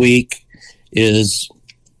 week to week, is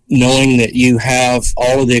knowing that you have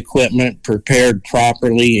all of the equipment prepared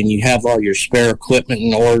properly and you have all your spare equipment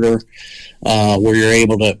in order, where you're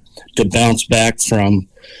able to bounce back from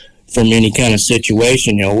any kind of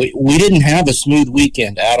situation. We didn't have a smooth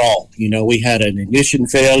weekend at all. We had an ignition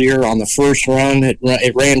failure on the first run. It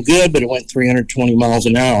ran good, but it went 320 miles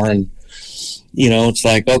an hour. And, it's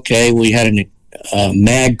like, okay, we had a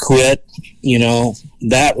mag quit,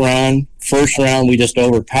 that run. First round, we just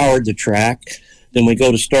overpowered the track. Then we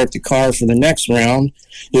go to start the car for the next round.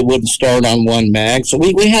 It wouldn't start on one mag. So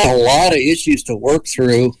we had a lot of issues to work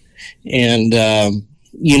through. And,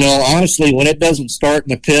 honestly, when it doesn't start in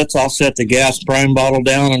the pits, I'll set the gas prime bottle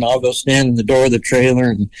down and I'll go stand in the door of the trailer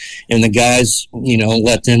and the guys,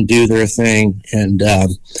 let them do their thing. And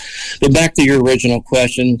but back to your original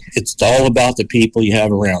question, it's all about the people you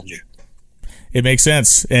have around you. It makes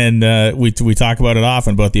sense, and we talk about it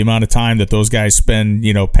often, about the amount of time that those guys spend,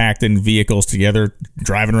 packed in vehicles together,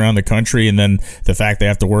 driving around the country, and then the fact they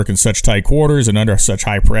have to work in such tight quarters and under such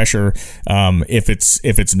high pressure. If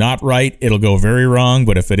it's not right, it'll go very wrong,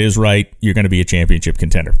 but if it is right, you're going to be a championship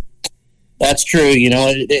contender. That's true.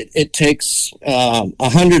 It takes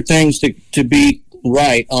 100 things to be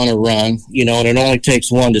right on a run, and it only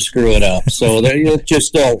takes one to screw it up. So there's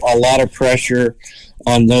just a lot of pressure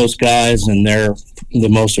on those guys, and they're the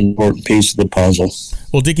most important piece of the puzzle.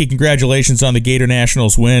 Well, Dickie, congratulations on the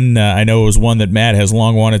Gatornationals win. I know it was one that Matt has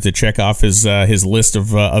long wanted to check off his list of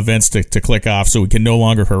events to click off, so we can no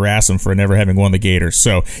longer harass him for never having won the Gators.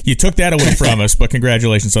 So you took that away from us, but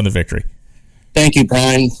congratulations on the victory. Thank you,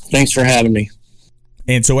 Brian. Thanks for having me.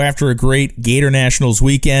 And so after a great Gatornationals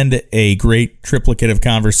weekend, a great triplicate of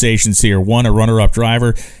conversations here, one a runner-up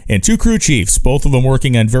driver and 2 crew chiefs, both of them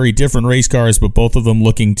working on very different race cars, but both of them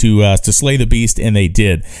looking to slay the beast, and they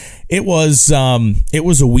did. It was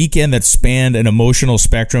a weekend that spanned an emotional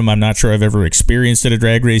spectrum I'm not sure I've ever experienced at a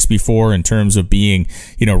drag race before, in terms of being,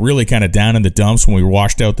 really kind of down in the dumps when we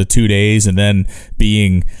washed out the 2 days, and then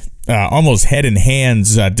being almost head in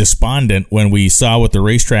hands despondent when we saw what the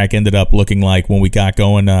racetrack ended up looking like when we got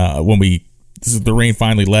going, the rain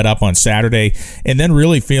finally let up on Saturday, and then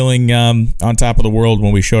really feeling on top of the world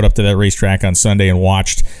when we showed up to that racetrack on Sunday and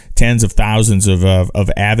watched tens of thousands of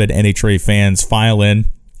avid NHRA fans file in,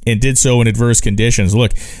 and did so in adverse conditions.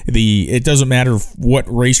 Look, it doesn't matter what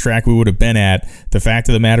racetrack we would have been at. The fact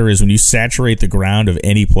of the matter is, when you saturate the ground of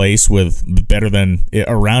any place with better than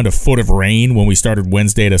around a foot of rain when we started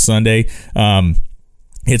Wednesday to Sunday,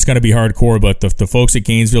 it's going to be hardcore, but the folks at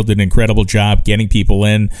Gainesville did an incredible job getting people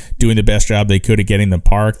in, doing the best job they could at getting them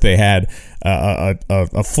parked. They had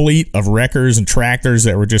a fleet of wreckers and tractors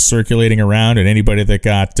that were just circulating around, and anybody that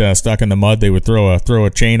got stuck in the mud, they would throw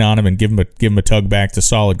a chain on them and give them a tug back to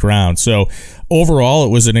solid ground. So overall, it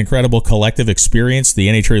was an incredible collective experience. The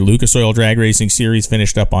NHRA Lucas Oil Drag Racing Series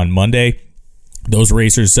finished up on Monday. Those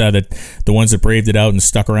racers, the ones that braved it out and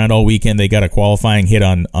stuck around all weekend, they got a qualifying hit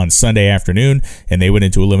on Sunday afternoon, and they went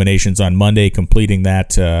into eliminations on Monday, completing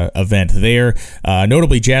that event there.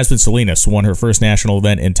 Notably, Jasmine Salinas won her first national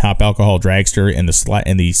event in top alcohol dragster in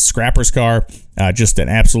the Scrappers car. Just an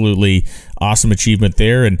absolutely awesome achievement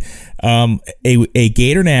there, and a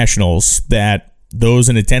Gatornationals that those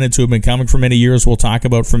in attendance who have been coming for many years will talk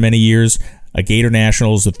about for many years. A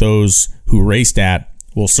Gatornationals that those who raced at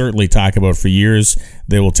will certainly talk about for years.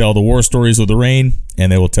 They will tell the war stories of the rain,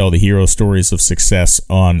 and they will tell the hero stories of success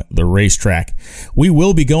on the racetrack. We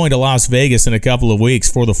will be going to Las Vegas in a couple of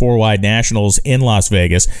weeks for the 4-Wide Nationals in Las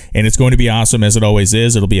Vegas, and it's going to be awesome, as it always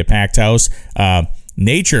is. It'll be a packed house.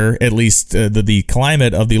 Nature, at least the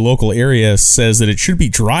climate of the local area, says that it should be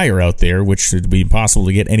drier out there, which should be impossible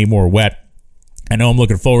to get any more wet. I know I'm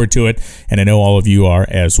looking forward to it, and I know all of you are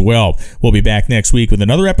as well. We'll be back next week with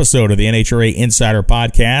another episode of the NHRA Insider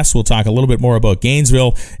Podcast. We'll talk a little bit more about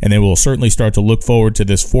Gainesville, and then we'll certainly start to look forward to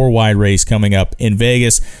this 4-wide race coming up in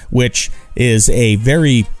Vegas, which is a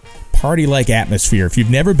very party-like atmosphere. If you've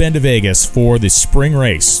never been to Vegas for the spring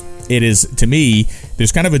race, it is, to me,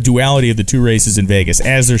 there's kind of a duality of the 2 races in Vegas,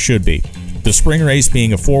 as there should be. The spring race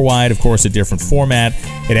being a 4-wide, of course, a different format.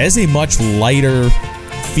 It has a much lighter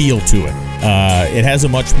feel to it. It has a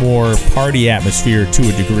much more party atmosphere to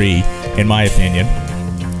a degree, in my opinion.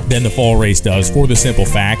 than the fall race does, for the simple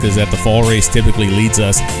fact is that the fall race typically leads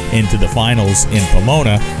us into the finals in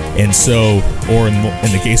Pomona, and so, or in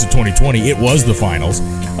the case of 2020, it was the finals.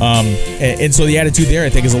 And so the attitude there, I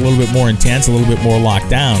think, is a little bit more intense, a little bit more locked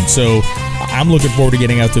down. So I'm looking forward to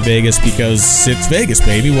getting out to Vegas because it's Vegas,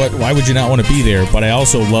 baby. Why would you not want to be there? But I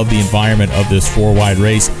also love the environment of this 4-wide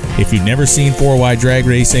race. If you've never seen 4-wide drag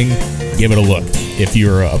racing, give it a look. If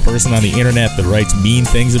you're a person on the internet that writes mean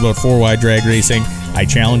things about 4-wide drag racing, I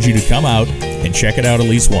challenge you to come out and check it out at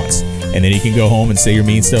least once. And then you can go home and say your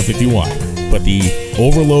mean stuff if you want. But the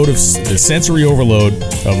sensory overload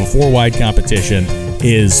of a 4-wide competition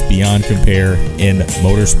is beyond compare in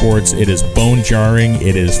motorsports. It is bone jarring,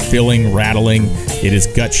 it is filling, rattling, it is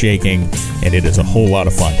gut shaking, and it is a whole lot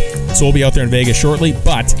of fun. So we'll be out there in Vegas shortly,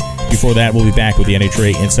 but before that, we'll be back with the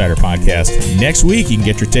NHRA Insider Podcast next week. You can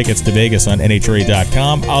get your tickets to Vegas on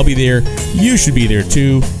NHRA.com. I'll be there. You should be there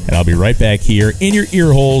too. And I'll be right back here in your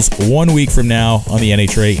ear holes 1 week from now on the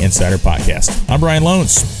NHRA Insider Podcast. I'm Brian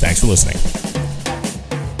Lohnes. Thanks for listening.